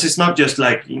of course it's not just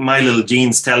like my little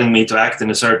genes telling me to act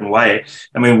in a certain way.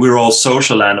 I mean, we're all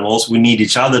social animals. We need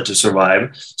each other to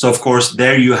survive. So of course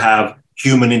there you have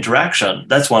human interaction.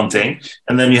 That's one thing.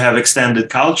 And then you have extended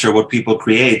culture, what people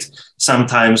create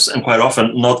sometimes and quite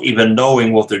often not even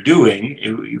knowing what they're doing.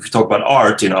 If you talk about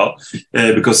art,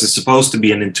 because it's supposed to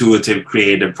be an intuitive,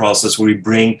 creative process where we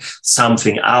bring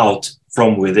something out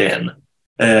from within.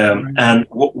 And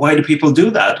why do people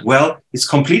do that? Well, it's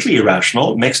completely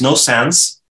irrational, makes no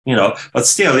sense, but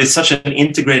still it's such an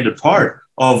integrated part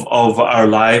of our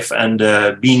life and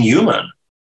being human.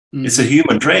 Mm-hmm. It's a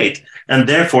human trait. And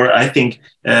therefore, I think,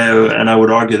 and I would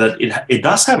argue that it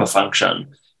does have a function.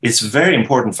 It's a very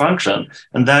important function.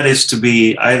 And that is to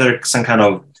be either some kind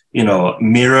of,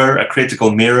 mirror, a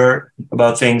critical mirror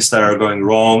about things that are going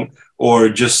wrong, or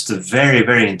just very,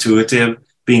 very intuitive,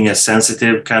 being a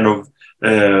sensitive kind of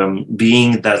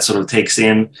being that sort of takes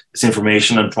in this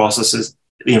information and processes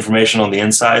the information on the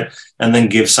inside and then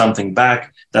gives something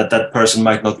back that person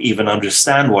might not even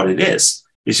understand what it is.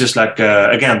 It's just like,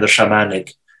 again, the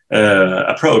shamanic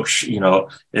approach,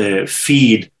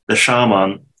 feed the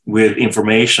shaman with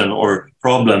information or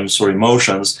problems or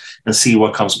emotions and see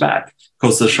what comes back.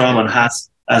 Because the shaman has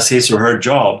as his or her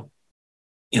job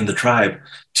in the tribe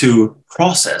to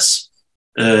process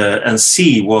and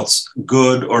see what's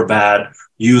good or bad,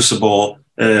 usable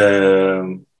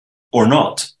or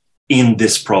not in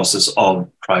this process of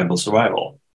tribal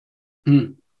survival.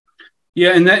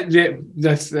 Yeah, and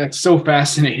that's so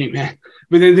fascinating, man.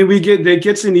 But then that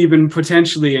gets in even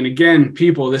potentially, and again,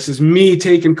 people, this is me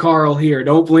taking Carl here.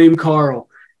 Don't blame Carl,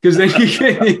 because then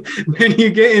you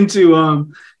get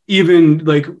into even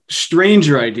like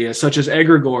stranger ideas such as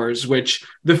egregores, which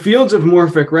the fields of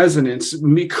morphic resonance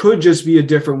could just be a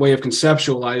different way of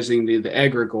conceptualizing the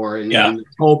egregore and the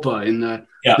tulpa and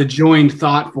the joined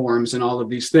thought forms and all of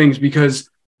these things. Because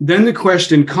then the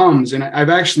question comes, and I've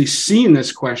actually seen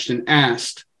this question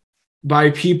asked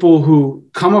by people who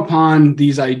come upon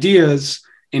these ideas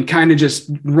and kind of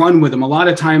just run with them, a lot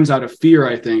of times out of fear,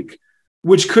 I think,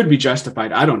 which could be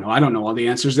justified. I don't know all the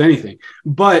answers to anything.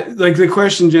 But like the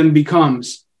question then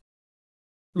becomes,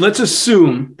 let's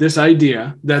assume this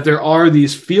idea that there are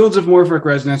these fields of morphic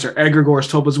resonance or egregores,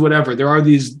 tulpas, whatever. There are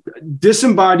these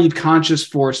disembodied conscious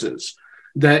forces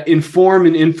that inform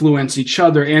and influence each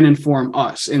other and inform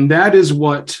us. And that is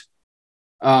what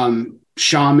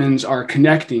shamans are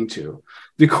connecting to.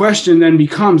 The question then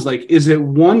becomes like, is it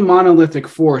one monolithic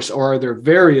force or are there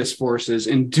various forces?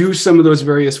 And do some of those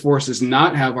various forces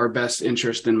not have our best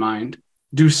interest in mind?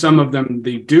 Do some of them,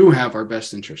 they do have our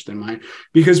best interest in mind?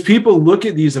 Because people look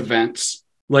at these events,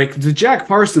 like the Jack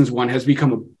Parsons one has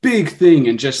become a big thing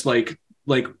in just like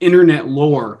internet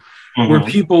lore, where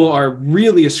people are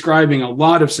really ascribing a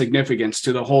lot of significance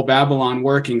to the whole Babylon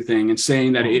working thing and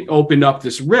saying that it opened up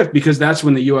this rift because that's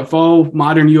when the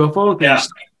modern UFO thing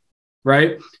started,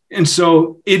 right? And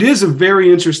so it is a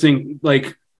very interesting,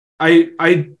 like,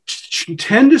 I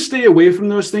tend to stay away from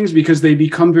those things because they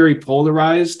become very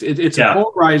polarized. It's a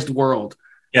polarized world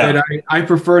that I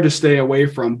prefer to stay away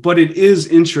from. But it is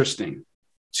interesting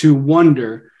to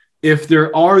wonder if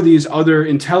there are these other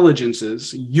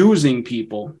intelligences using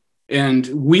people. And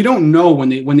we don't know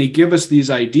when they give us these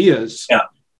ideas,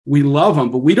 we love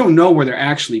them, but we don't know where they're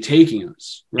actually taking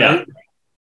us, right?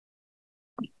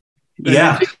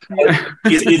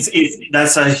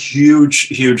 That's a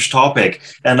huge topic.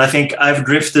 And I think I've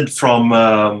drifted from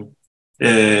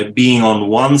being on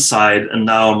one side and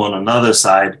now I'm on another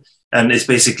side. And it's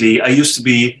basically, I used to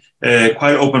be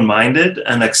quite open-minded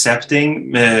and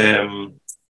accepting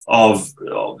of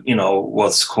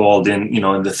what's called in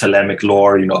the thelemic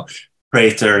lore,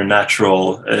 praetor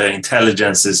natural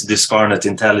intelligences, discarnate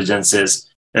intelligences,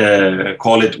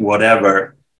 call it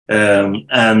whatever.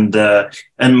 And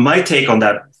my take on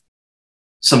that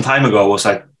some time ago was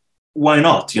like, why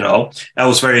not? I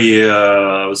was very,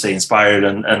 I would say, inspired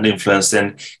and influenced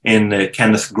in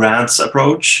Kenneth Grant's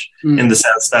approach, in the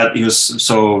sense that he was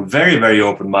so very, very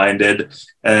open-minded,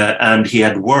 and he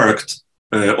had worked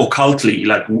occultly,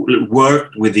 like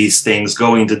worked with these things,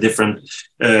 going into different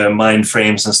mind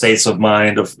frames and states of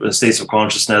mind, of states of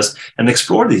consciousness, and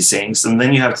explore these things. And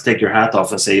then you have to take your hat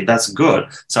off and say, that's good.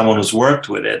 Someone who's worked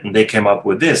with it, and they came up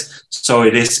with this. So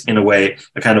it is, in a way,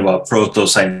 a kind of a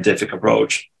proto-scientific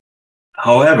approach.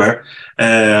 However,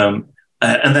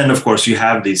 and then, of course, you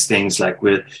have these things like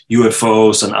with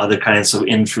UFOs and other kinds of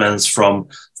influence from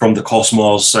the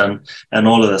cosmos and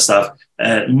all of that stuff.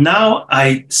 Now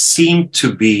I seem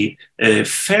to be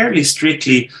fairly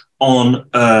strictly on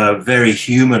a very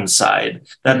human side.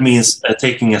 That means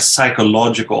taking a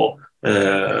psychological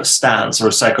stance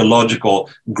or psychological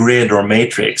grid or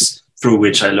matrix through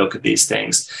which I look at these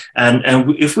things. And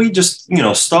if we just,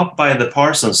 stop by the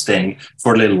Parsons thing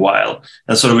for a little while,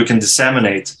 and so we can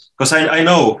disseminate, because I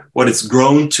know what it's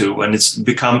grown to, and it's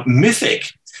become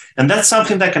mythic. And that's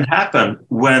something that can happen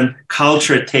when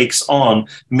culture takes on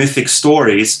mythic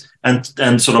stories and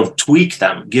sort of tweak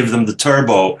them, give them the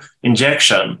turbo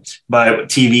injection by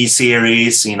TV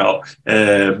series,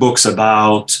 books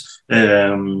about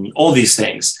all these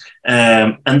things.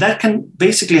 And that can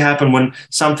basically happen when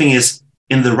something is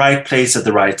in the right place at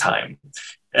the right time.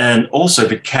 And also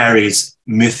if it carries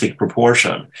mythic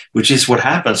proportion, which is what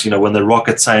happens, when the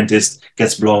rocket scientist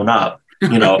gets blown up.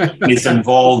 He's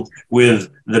involved with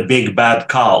the big bad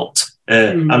cult.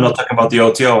 I'm not talking about the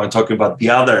OTO. I'm talking about the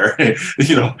other,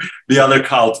 the other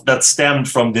cult that stemmed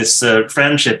from this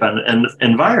friendship and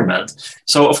environment.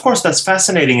 So, of course, that's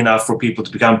fascinating enough for people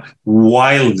to become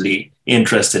wildly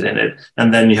interested in it.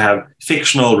 And then you have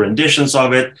fictional renditions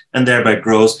of it, and thereby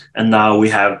grows. And now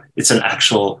it's an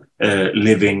actual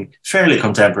living, fairly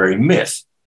contemporary myth.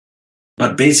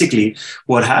 But basically,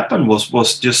 what happened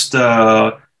was just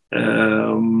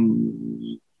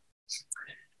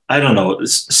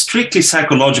strictly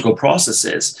psychological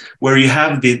processes where you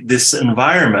have this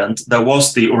environment that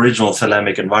was the original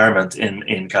thelemic environment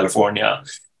in California.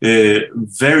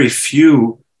 Very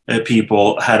few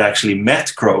people had actually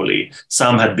met Crowley.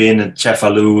 Some had been in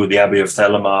Cefalù, the Abbey of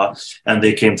Thelema, and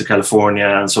they came to California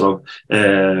and sort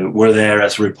of were there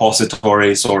as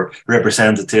repositories or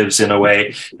representatives in a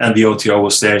way. And the OTO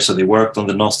was there, so they worked on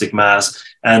the Gnostic Mass.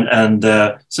 And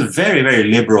it's a very, very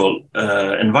liberal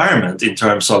environment in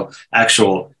terms of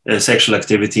actual sexual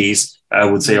activities. I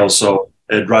would say also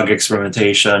drug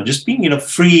experimentation, just being,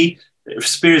 free,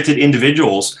 spirited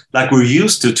individuals like we're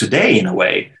used to today in a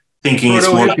way. Thinking it's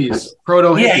more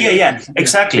proto-hippies. Yeah,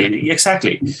 exactly.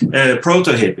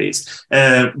 Proto-hippies.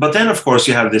 But then, of course,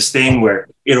 you have this thing where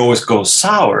it always goes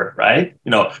sour, right?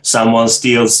 Someone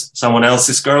steals someone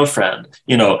else's girlfriend,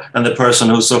 and the person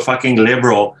who's so fucking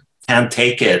liberal can't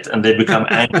take it, and they become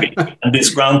angry and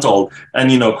disgruntled and,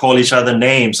 call each other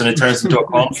names, and it turns into a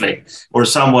conflict. Or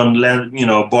someone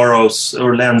borrows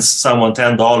or lends someone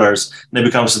 $10 and it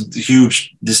becomes a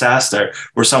huge disaster.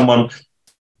 Or someone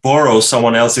borrows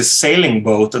someone else's sailing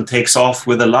boat and takes off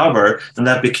with a lover, and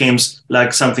that becomes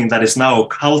like something that is now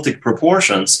occultic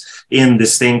proportions in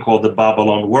this thing called the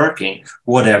Babylon working,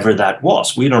 whatever that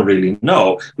was. We don't really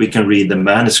know. We can read the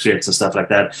manuscripts and stuff like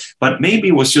that, but maybe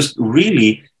it was just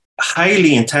really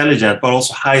highly intelligent, but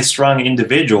also high-strung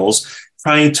individuals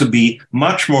trying to be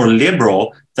much more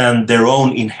liberal than their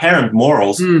own inherent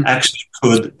morals actually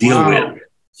could deal with.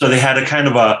 So they had a kind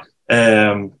of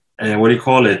an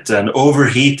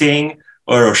overheating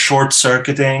or a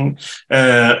short-circuiting.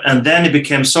 And then it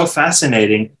became so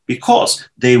fascinating because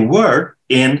they were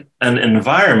in an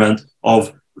environment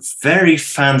of very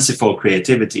fanciful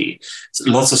creativity.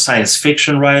 Lots of science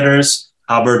fiction writers.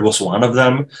 Hubbard was one of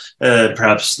them,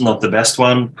 perhaps not the best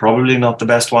one, probably not the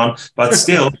best one, but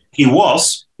still he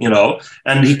was,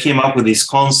 and he came up with these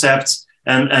concepts,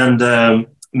 and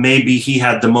maybe he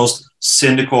had the most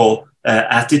cynical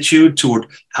attitude toward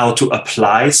how to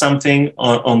apply something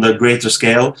on the greater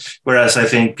scale. Whereas I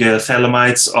think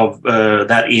Thelemites of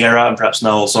that era, and perhaps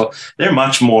now also, they're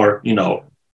much more,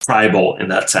 tribal in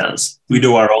that sense. We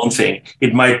do our own thing.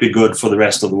 It might be good for the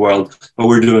rest of the world, but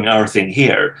we're doing our thing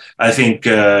here. I think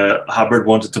Hubbard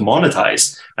wanted to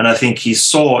monetize, and I think he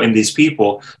saw in these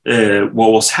people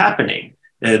what was happening.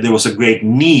 There was a great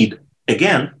need,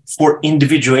 again, for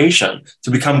individuation,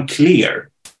 to become clear,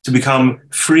 to become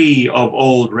free of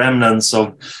old remnants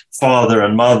of father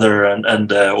and mother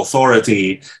and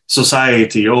authority,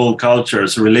 society, old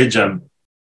cultures, religion.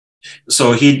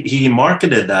 So he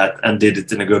marketed that and did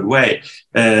it in a good way.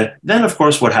 Then, of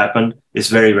course, what happened is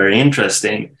very, very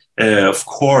interesting. Of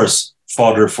course,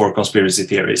 fodder for conspiracy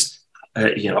theories.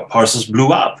 Parsons blew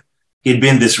up. He'd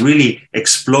been this really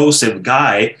explosive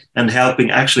guy and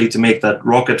helping actually to make that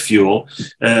rocket fuel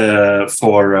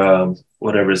for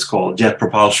whatever it's called, Jet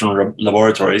Propulsion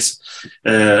Laboratories.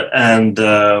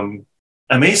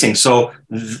 Amazing. So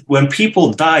when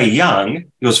people die young,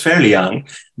 he was fairly young,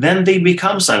 then they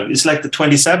become something. It's like the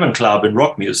 27 Club in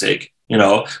rock music.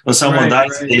 When someone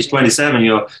dies at age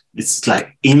 27, it's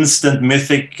like instant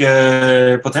mythic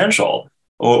potential.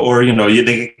 Or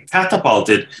they get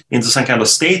catapulted into some kind of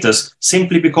status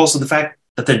simply because of the fact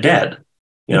that they're dead.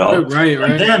 Right.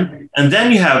 And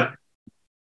then you have,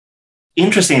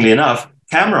 interestingly enough,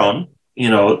 Cameron,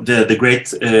 the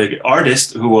great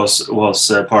artist who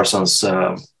was Parsons'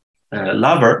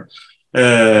 lover,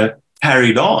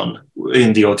 carried on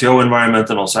in the OTO environment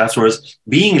and also afterwards,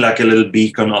 being like a little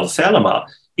beacon of Thelema,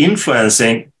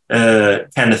 influencing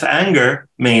Kenneth Anger,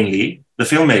 mainly, the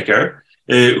filmmaker,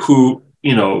 who,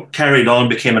 carried on,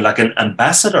 became like an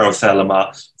ambassador of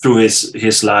Thelema through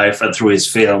his life and through his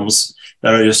films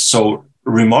that are just so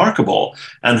remarkable,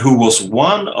 and who was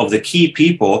one of the key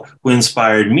people who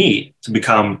inspired me to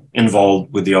become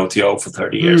involved with the OTO for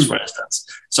 30 years, for instance.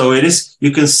 So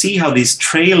you can see how these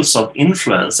trails of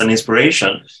influence and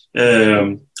inspiration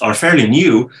are fairly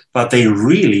new, but they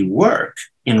really work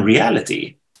in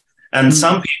reality. And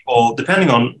some people,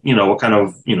 depending on, what kind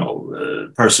of,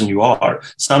 person you are,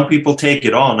 some people take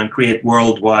it on and create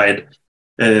worldwide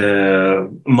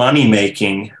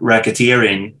money-making,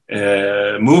 racketeering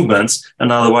movements,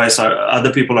 and otherwise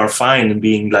other people are fine in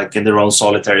being like in their own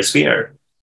solitary sphere,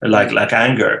 like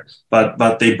Anger.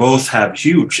 But they both have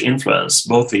huge influence,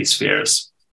 both these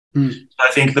spheres. I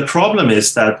think the problem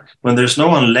is that when there's no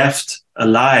one left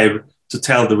alive to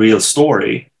tell the real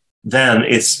story, then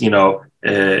it's,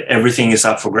 everything is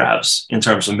up for grabs in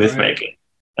terms of myth making.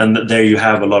 And there you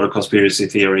have a lot of conspiracy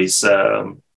theories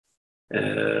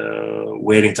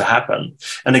waiting to happen.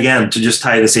 And again, to just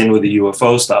tie this in with the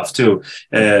UFO stuff too,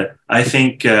 I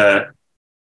think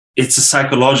it's a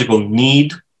psychological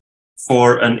need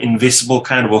for an invisible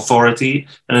kind of authority,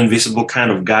 an invisible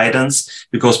kind of guidance,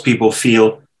 because people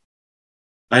feel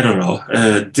I don't know,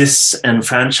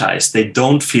 disenfranchised. They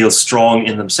don't feel strong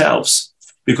in themselves,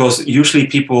 because usually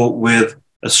people with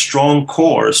a strong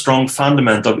core, a strong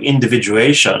fundament of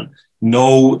individuation,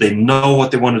 they know what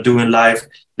they want to do in life.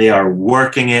 They are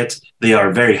working it. They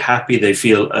are very happy. They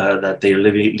feel that they are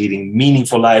leading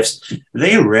meaningful lives.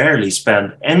 They rarely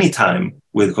spend any time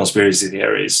with conspiracy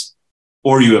theories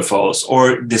or UFOs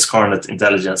or discarnate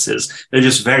intelligences. They're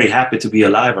just very happy to be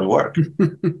alive and work.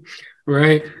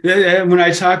 Right. When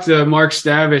I talked to Mark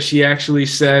Stavish, he actually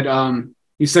said,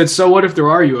 so what if there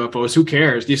are UFOs? Who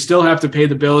cares? You still have to pay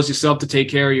the bills. You still have to take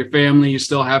care of your family. You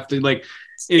still have to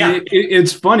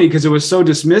it's funny because it was so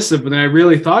dismissive. But then I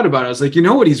really thought about it. I was like, you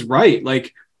know what? He's right.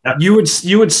 Like you would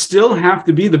still have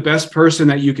to be the best person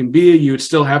that you can be. You would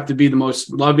still have to be the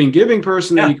most loving, giving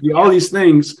person that you can be, all these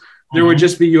things. There would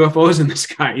just be UFOs in the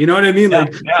sky. You know what I mean?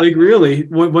 Like really,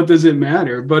 what does it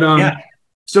matter? But,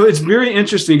 so it's very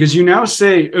interesting because you now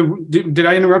say, did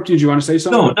I interrupt you? Do you want to say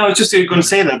something? No, just going to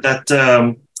say that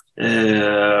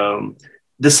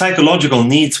the psychological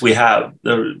needs we have,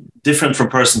 they're different from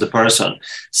person to person.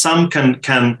 Some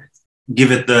can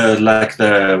give it the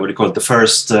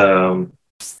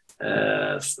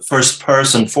first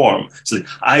person form. So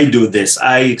I do this,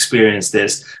 I experience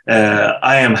this,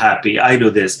 I am happy, I do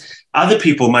this. Other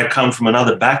people might come from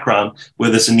another background where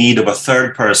there's a need of a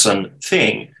third person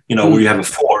thing. Where you have a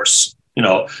force,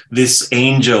 this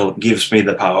angel gives me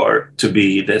the power to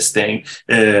be this thing.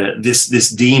 This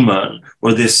demon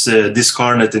or this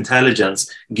discarnate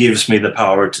intelligence gives me the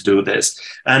power to do this.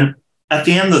 And at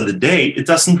the end of the day, it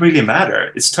doesn't really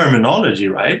matter. It's terminology,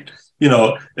 right?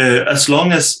 As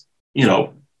long as,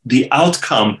 the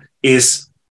outcome is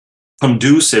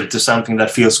conducive to something that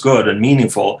feels good and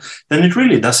meaningful, then it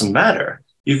really doesn't matter.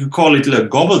 You could call it like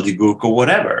gobbledygook or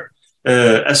whatever.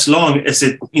 As long as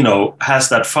it, has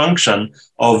that function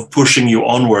of pushing you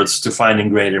onwards to finding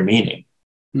greater meaning.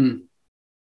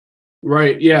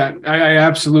 Right. Yeah, I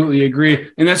absolutely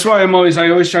agree. And that's why I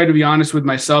always try to be honest with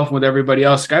myself and with everybody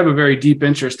else. I have a very deep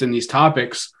interest in these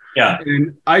topics. Yeah.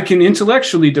 And I can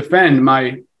intellectually defend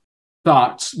my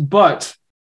thoughts, but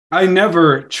I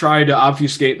never try to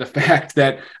obfuscate the fact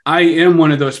that I am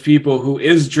one of those people who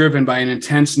is driven by an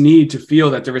intense need to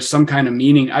feel that there is some kind of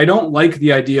meaning. I don't like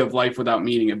the idea of life without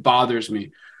meaning. It bothers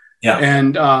me. Yeah.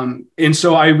 And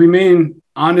so I remain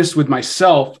honest with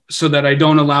myself so that I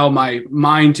don't allow my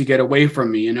mind to get away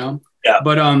from me, Yeah.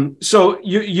 But so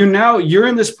you're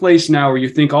in this place now where you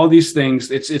think all these things,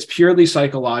 it's purely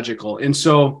psychological. And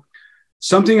so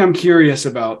something I'm curious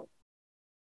about,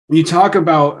 you talk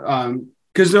about,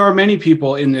 because there are many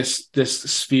people in this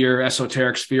sphere,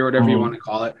 esoteric sphere, whatever you want to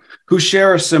call it, who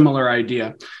share a similar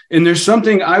idea. And there's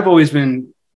something I've always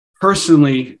been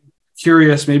personally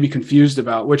curious, maybe confused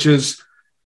about, which is,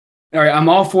 all right, I'm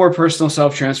all for personal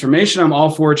self-transformation. I'm all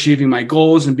for achieving my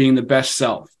goals and being the best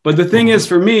self. But the thing is,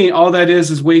 for me, all that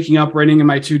is waking up, writing in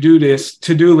my to-do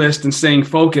list and staying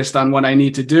focused on what I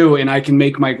need to do, and I can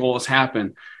make my goals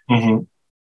happen.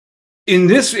 In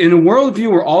a worldview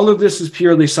where all of this is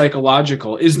purely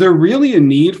psychological, is there really a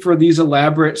need for these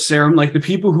elaborate like the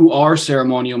people who are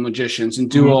ceremonial magicians and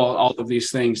do all of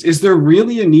these things? Is there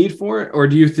really a need for it? Or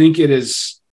do you think it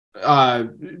is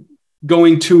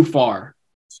going too far?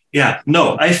 Yeah,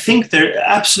 no,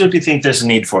 absolutely think there's a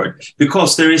need for it,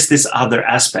 because there is this other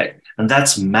aspect, and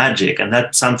that's magic. And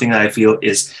that's something that I feel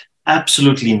is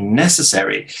absolutely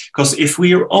necessary, because if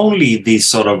we are only these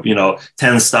sort of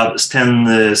 10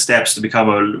 steps to become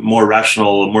a more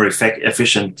rational, more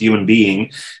efficient human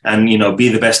being, and be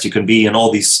the best you can be, and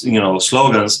all these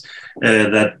slogans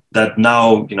that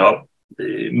now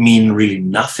mean really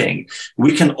nothing.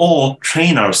 We can all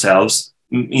train ourselves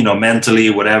mentally,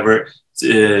 whatever,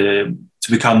 to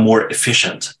become more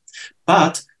efficient.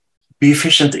 But be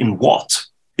efficient in what?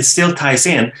 It still ties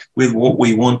in with what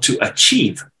we want to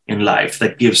achieve in life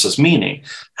that gives us meaning.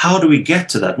 How do we get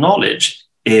to that knowledge?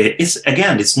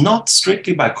 It's not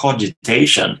strictly by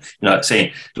cogitation,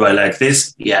 saying, do I like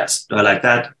this? Yes. Do I like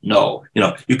that? No.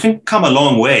 You can come a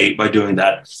long way by doing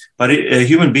that. But a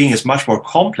human being is much more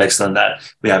complex than that.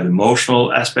 We have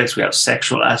emotional aspects, we have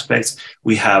sexual aspects,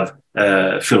 we have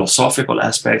philosophical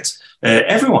aspects.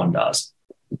 Everyone does.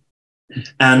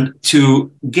 And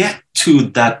to get to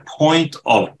that point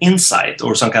of insight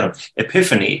or some kind of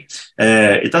epiphany,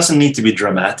 it doesn't need to be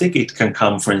dramatic. It can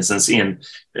come, for instance, in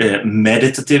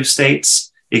meditative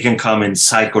states. It can come in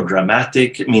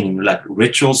psychodramatic, meaning like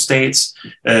ritual states.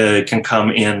 It can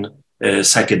come in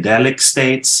psychedelic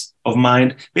states of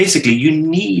mind. Basically, you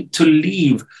need to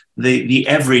leave the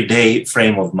everyday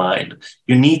frame of mind.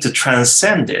 You need to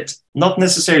transcend it not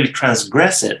necessarily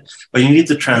transgress it, but you need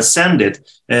to transcend it.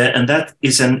 And that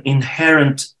is an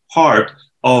inherent part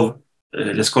of,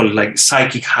 let's call it like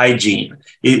psychic hygiene.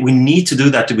 We need to do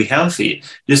that to be healthy.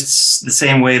 Just the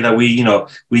same way that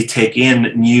we take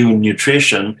in new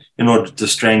nutrition in order to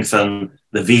strengthen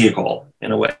the vehicle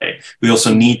in a way. We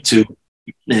also need to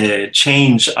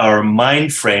change our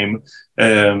mind frame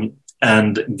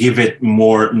and give it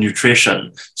more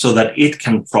nutrition so that it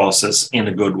can process in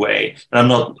a good way. And I'm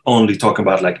not only talking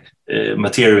about like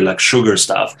material like sugar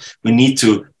stuff. We need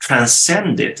to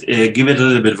transcend it, give it a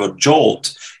little bit of a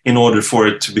jolt in order for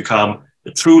it to become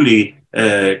truly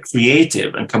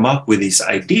creative and come up with these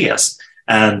ideas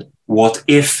and what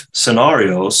if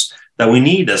scenarios that we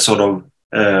need as sort of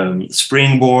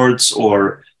springboards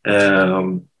or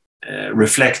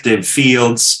reflective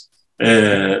fields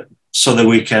so that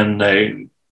we can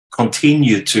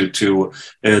continue to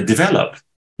develop,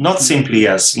 not simply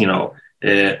as,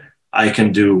 I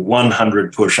can do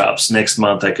 100 push-ups. Next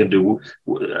month, I can do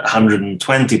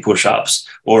 120 push-ups,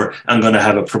 or I'm going to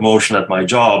have a promotion at my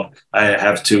job. I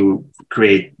have to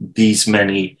create these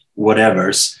many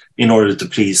whatevers in order to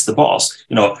please the boss.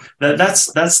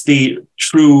 That's the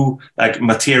true like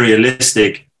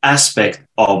materialistic aspect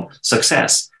of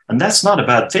success. And that's not a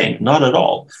bad thing, not at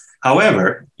all.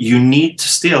 However, you need to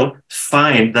still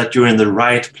find that you're in the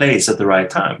right place at the right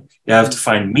time. You have to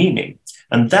find meaning.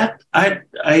 And that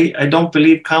I don't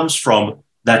believe comes from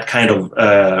that kind of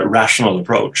rational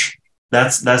approach.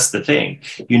 That's the thing.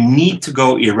 You need to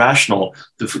go irrational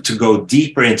to go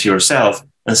deeper into yourself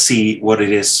and see what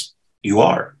it is you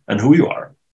are and who you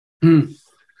are.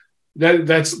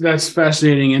 That's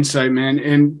fascinating insight, man.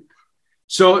 And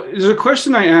so there's a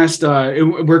question I asked.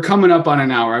 We're coming up on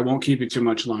an hour. I won't keep you too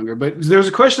much longer. But there's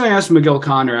a question I asked Miguel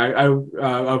Conner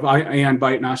of Aeon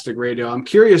Byte Gnostic Radio. I'm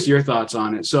curious your thoughts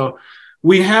on it. So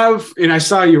we have, and I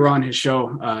saw you were on his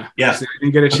show. Yeah, I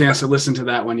didn't get a chance to listen to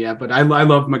that one yet, but I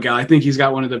love Miguel. I think he's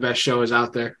got one of the best shows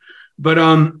out there. But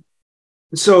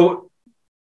so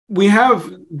we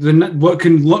have what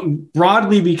can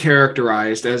broadly be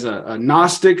characterized as a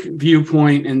Gnostic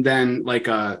viewpoint, and then like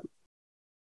a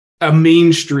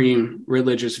mainstream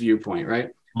religious viewpoint,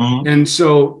 right? Mm-hmm. And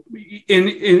so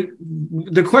in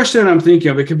the question I'm thinking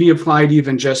of, it could be applied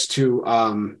even just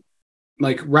to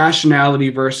like rationality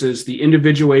versus the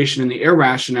individuation and the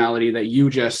irrationality that you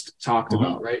just talked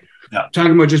about, right? Yeah.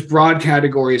 Talking about just broad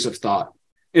categories of thought.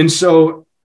 And so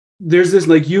there's this,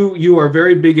 like you are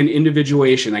very big in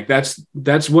individuation. Like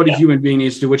that's what a human being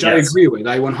needs to do, which I agree with.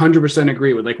 I 100%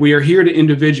 agree with. Like we are here to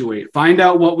individuate, find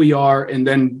out what we are, and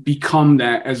then become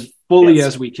that as fully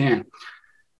as we can.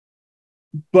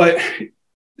 But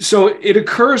so it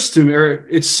occurs to me, or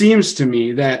it seems to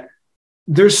me, that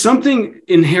there's something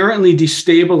inherently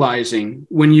destabilizing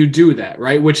when you do that,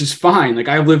 right? Which is fine. Like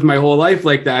I've lived my whole life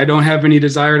like that. I don't have any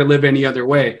desire to live any other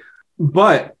way.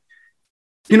 But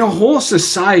in a whole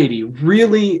society,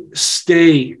 really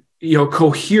stay,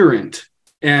 coherent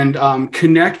and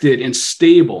connected and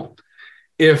stable.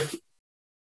 If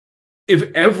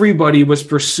everybody was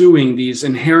pursuing these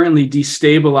inherently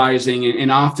destabilizing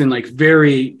and often like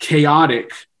very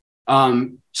chaotic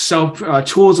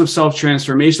tools of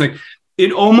self-transformation, like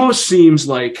it almost seems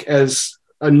like, as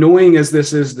annoying as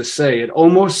this is to say, it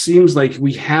almost seems like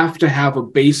we have to have a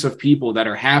base of people that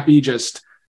are happy just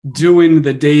doing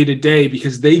the day-to-day,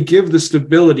 because they give the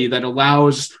stability that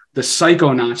allows the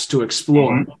psychonauts to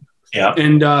explore. Mm-hmm. Yeah.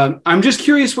 And I'm just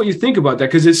curious what you think about that,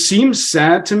 because it seems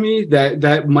sad to me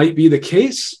that might be the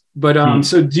case. But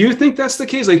so do you think that's the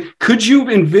case? Like, could you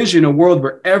envision a world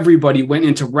where everybody went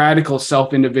into radical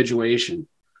self-individuation?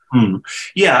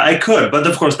 Yeah, I could. But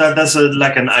of course, that's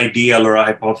like an ideal or a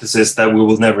hypothesis that we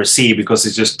will never see because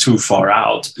it's just too far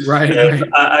out. Right.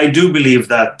 I do believe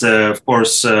that, of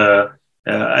course,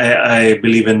 I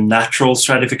believe in natural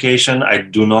stratification. I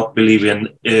do not believe in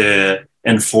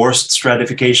enforced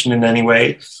stratification in any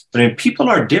way. But I mean, people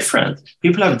are different.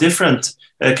 People have different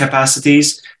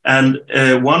capacities. And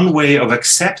one way of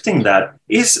accepting that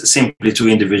is simply to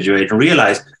individuate and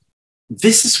realize,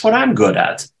 this is what I'm good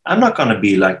at. I'm not going to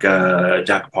be like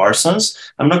Jack Parsons.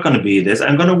 I'm not going to be this.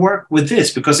 I'm going to work with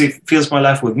this because it fills my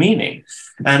life with meaning.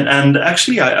 And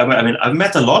actually, I mean, I've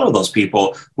met a lot of those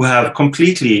people who have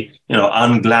completely,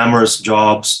 unglamorous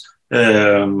jobs.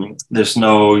 There's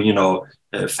no,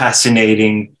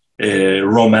 fascinating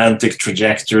romantic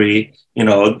trajectory,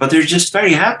 but they're just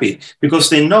very happy because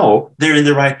they know they're in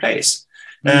the right place.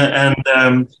 And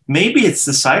maybe it's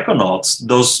the psychonauts,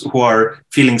 those who are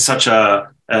feeling such a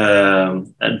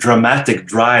dramatic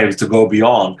drive to go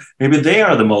beyond. Maybe they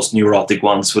are the most neurotic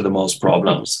ones with the most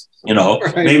problems.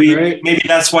 Right, maybe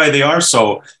that's why they are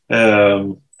so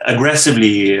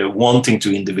aggressively wanting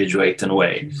to individuate in a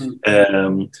way.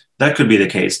 That could be the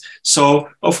case. So,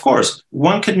 of course,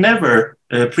 one could never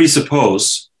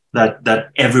presuppose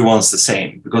that everyone's the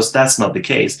same, because that's not the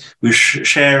case. We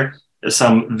share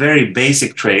some very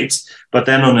basic traits, but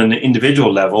then on an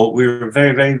individual level, we're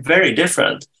very, very, very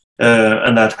different.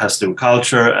 And that has to do with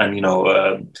culture and,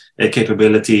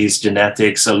 capabilities,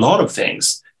 genetics, a lot of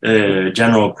things,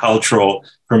 general cultural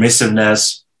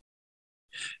permissiveness.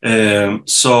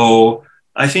 So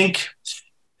I think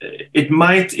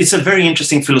it's a very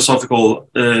interesting philosophical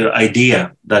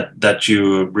idea that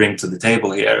you bring to the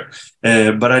table here.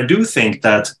 But I do think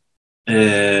that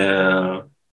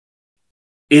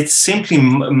it simply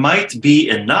might be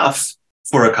enough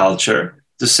for a culture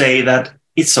to say that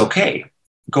it's okay,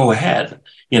 go ahead,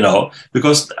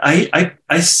 because I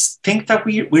think that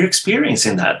we're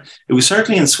experiencing that. It was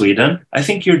certainly in Sweden. I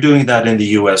think you're doing that in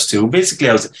the US too, basically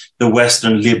as the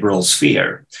Western liberal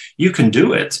sphere. You can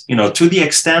do it, to the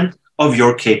extent of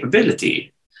your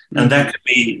capability. And that could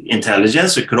be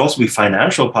intelligence. It could also be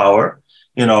financial power,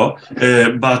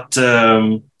 but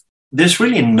there's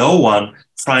really no one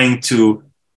trying to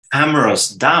hammer us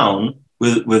down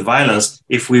with violence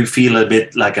if we feel a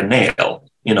bit like a nail,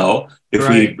 If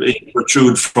we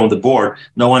protrude from the board,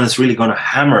 no one is really going to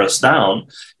hammer us down.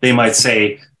 They might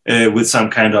say with some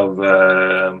kind of,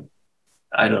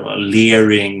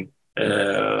 leering,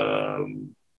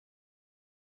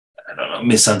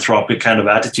 misanthropic kind of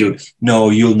attitude. No,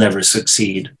 you'll never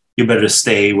succeed. You better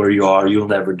stay where you are. You'll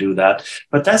never do that.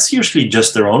 But that's usually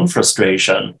just their own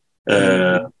frustration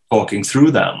talking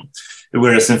through them.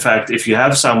 Whereas, in fact, if you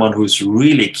have someone who's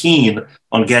really keen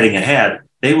on getting ahead,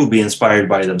 they will be inspired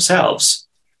by themselves,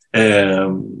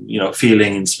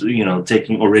 feeling,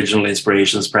 taking original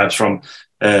inspirations, perhaps from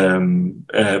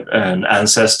an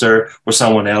ancestor or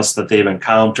someone else that they've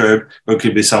encountered, or it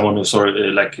could be someone who's sort of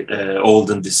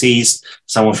old and deceased,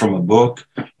 someone from a book,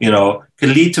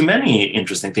 can lead to many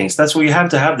interesting things. That's why you have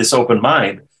to have this open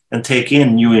mind and take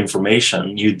in new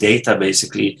information, new data,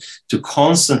 basically, to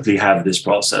constantly have this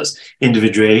process.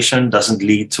 Individuation doesn't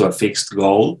lead to a fixed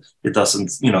goal. It doesn't,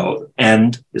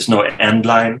 end. There's no end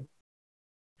line.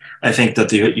 I think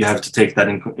that you have to take that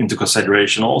into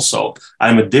consideration also.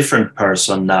 I'm a different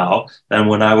person now than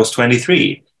when I was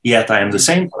 23, yet I am the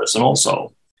same person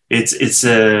also. It's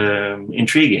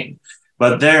intriguing.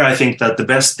 But there, I think that the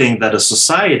best thing that a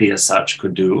society as such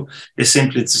could do is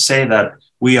simply to say that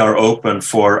we are open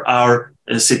for our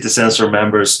citizens or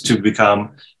members to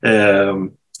become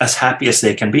as happy as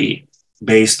they can be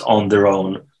based on their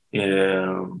own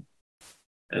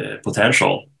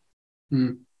potential.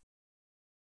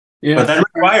 Yeah. But that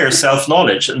requires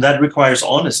self-knowledge, and that requires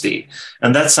honesty.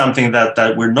 And that's something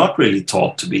that we're not really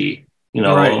taught to be.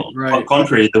 On the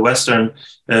contrary, the Western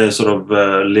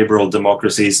liberal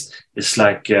democracies is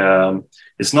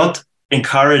it's not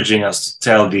encouraging us to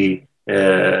tell the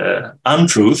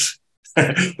untruth,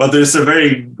 but there's a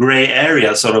very gray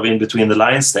area sort of in between the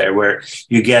lines there where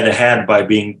you get ahead by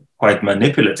being quite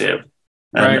manipulative.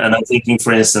 And I'm thinking,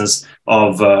 for instance,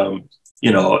 of,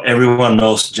 everyone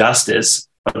knows justice,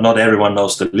 but not everyone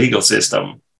knows the legal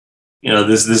system.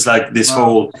 This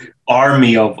whole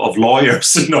army of lawyers,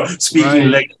 speaking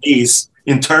legalese,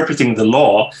 interpreting the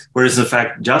law, whereas in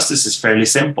fact, justice is fairly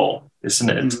simple, isn't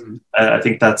it? Mm-hmm. I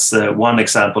think that's one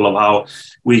example of how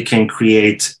we can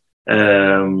create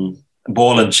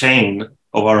ball and chain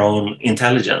of our own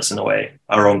intelligence in a way,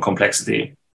 our own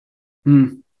complexity.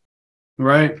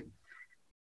 Right.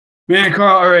 Man,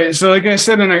 Carl, all right. So like I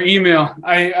said in our email,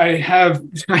 I have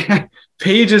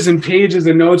pages and pages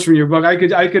of notes from your book. I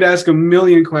could ask a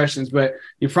million questions, but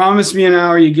you promised me an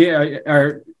hour.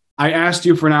 I asked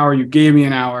you for an hour. You gave me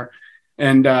an hour.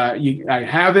 And I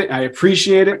have it. I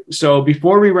appreciate it. So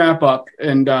before we wrap up,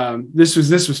 and this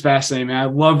was fascinating, man. I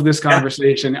love this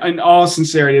conversation. In all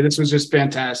sincerity, this was just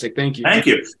fantastic. Thank you. Thank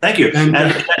you.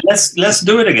 And let's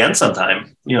do it again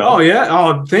sometime. Oh yeah.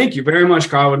 Oh, thank you very much,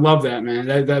 Carl. I would love that, man.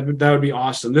 That would be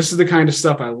awesome. This is the kind of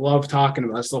stuff I love talking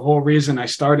about. That's the whole reason I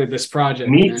started this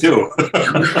project. Me too.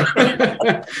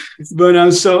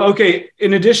 But so okay.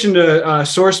 In addition to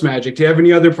Source Magic, do you have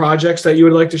any other projects that you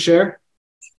would like to share?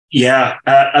 Yeah,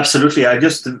 absolutely. I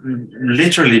just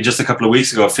literally just a couple of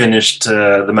weeks ago finished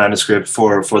the manuscript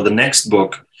for the next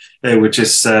book, which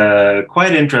is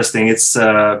quite interesting. It's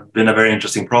been a very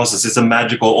interesting process. It's a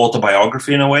magical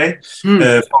autobiography in a way,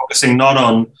 focusing not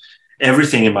on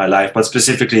everything in my life, but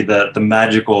specifically the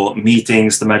magical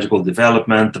meetings, the magical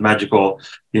development, the magical,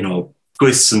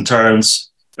 twists and turns,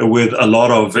 with a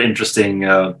lot of interesting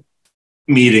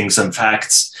meetings and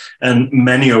facts, and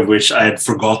many of which I had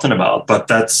forgotten about. But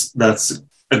that's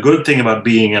a good thing about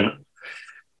being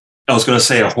I was going to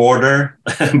say a hoarder,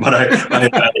 but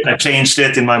I changed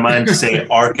it in my mind to say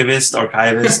archivist. So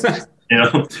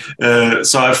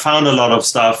I found a lot of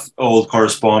stuff, old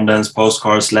correspondence,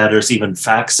 postcards, letters, even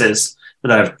faxes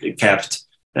that I've kept.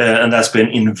 And that's been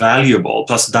invaluable.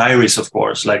 Plus diaries, of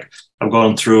course. Like I've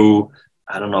gone through,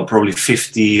 I don't know, probably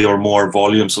 50 or more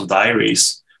volumes of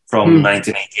diaries from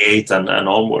 1988 and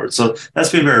onward. So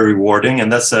that's been very rewarding. And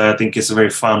that's, I think, is a very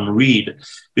fun read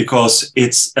because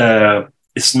it's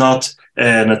not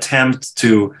an attempt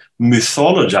to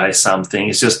mythologize something.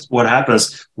 It's just what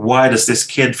happens. Why does this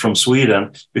kid from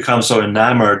Sweden become so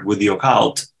enamored with the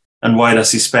occult? And why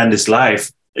does he spend his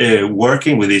life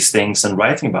working with these things and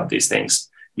writing about these things?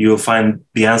 You'll find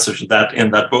the answer to that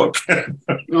in that book.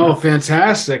 Oh,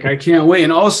 fantastic. I can't wait.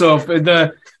 And also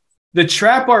the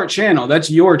Trap Art channel, that's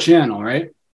your channel, right?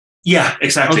 Yeah,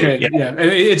 exactly. Okay, yeah.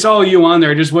 It's all you on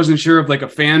there. I just wasn't sure if like a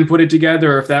fan put it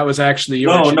together or if that was actually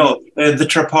your channel. No. The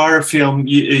Trapar Film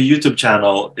YouTube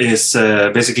channel is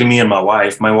basically me and my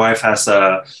wife. My wife has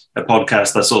a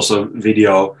podcast that's also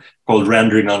video called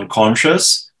Rendering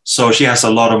Unconscious. So she has a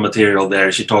lot of material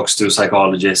there. She talks to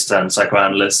psychologists and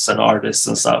psychoanalysts and artists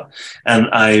and stuff. And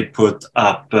I put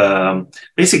up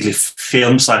basically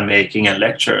films I'm making and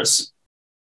lectures,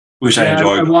 which I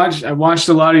enjoy. I watched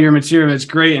a lot of your material. It's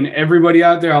great. And everybody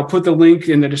out there, I'll put the link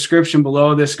in the description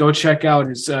below this. Go check out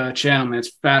his channel, man.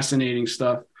 It's fascinating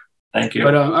stuff. Thank you.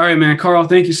 But all right, man, Carl,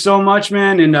 thank you so much,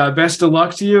 man. And best of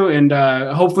luck to you. And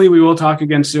hopefully we will talk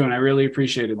again soon. I really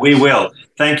appreciate it. We will.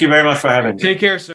 Thank you very much for having me. Take care, sir.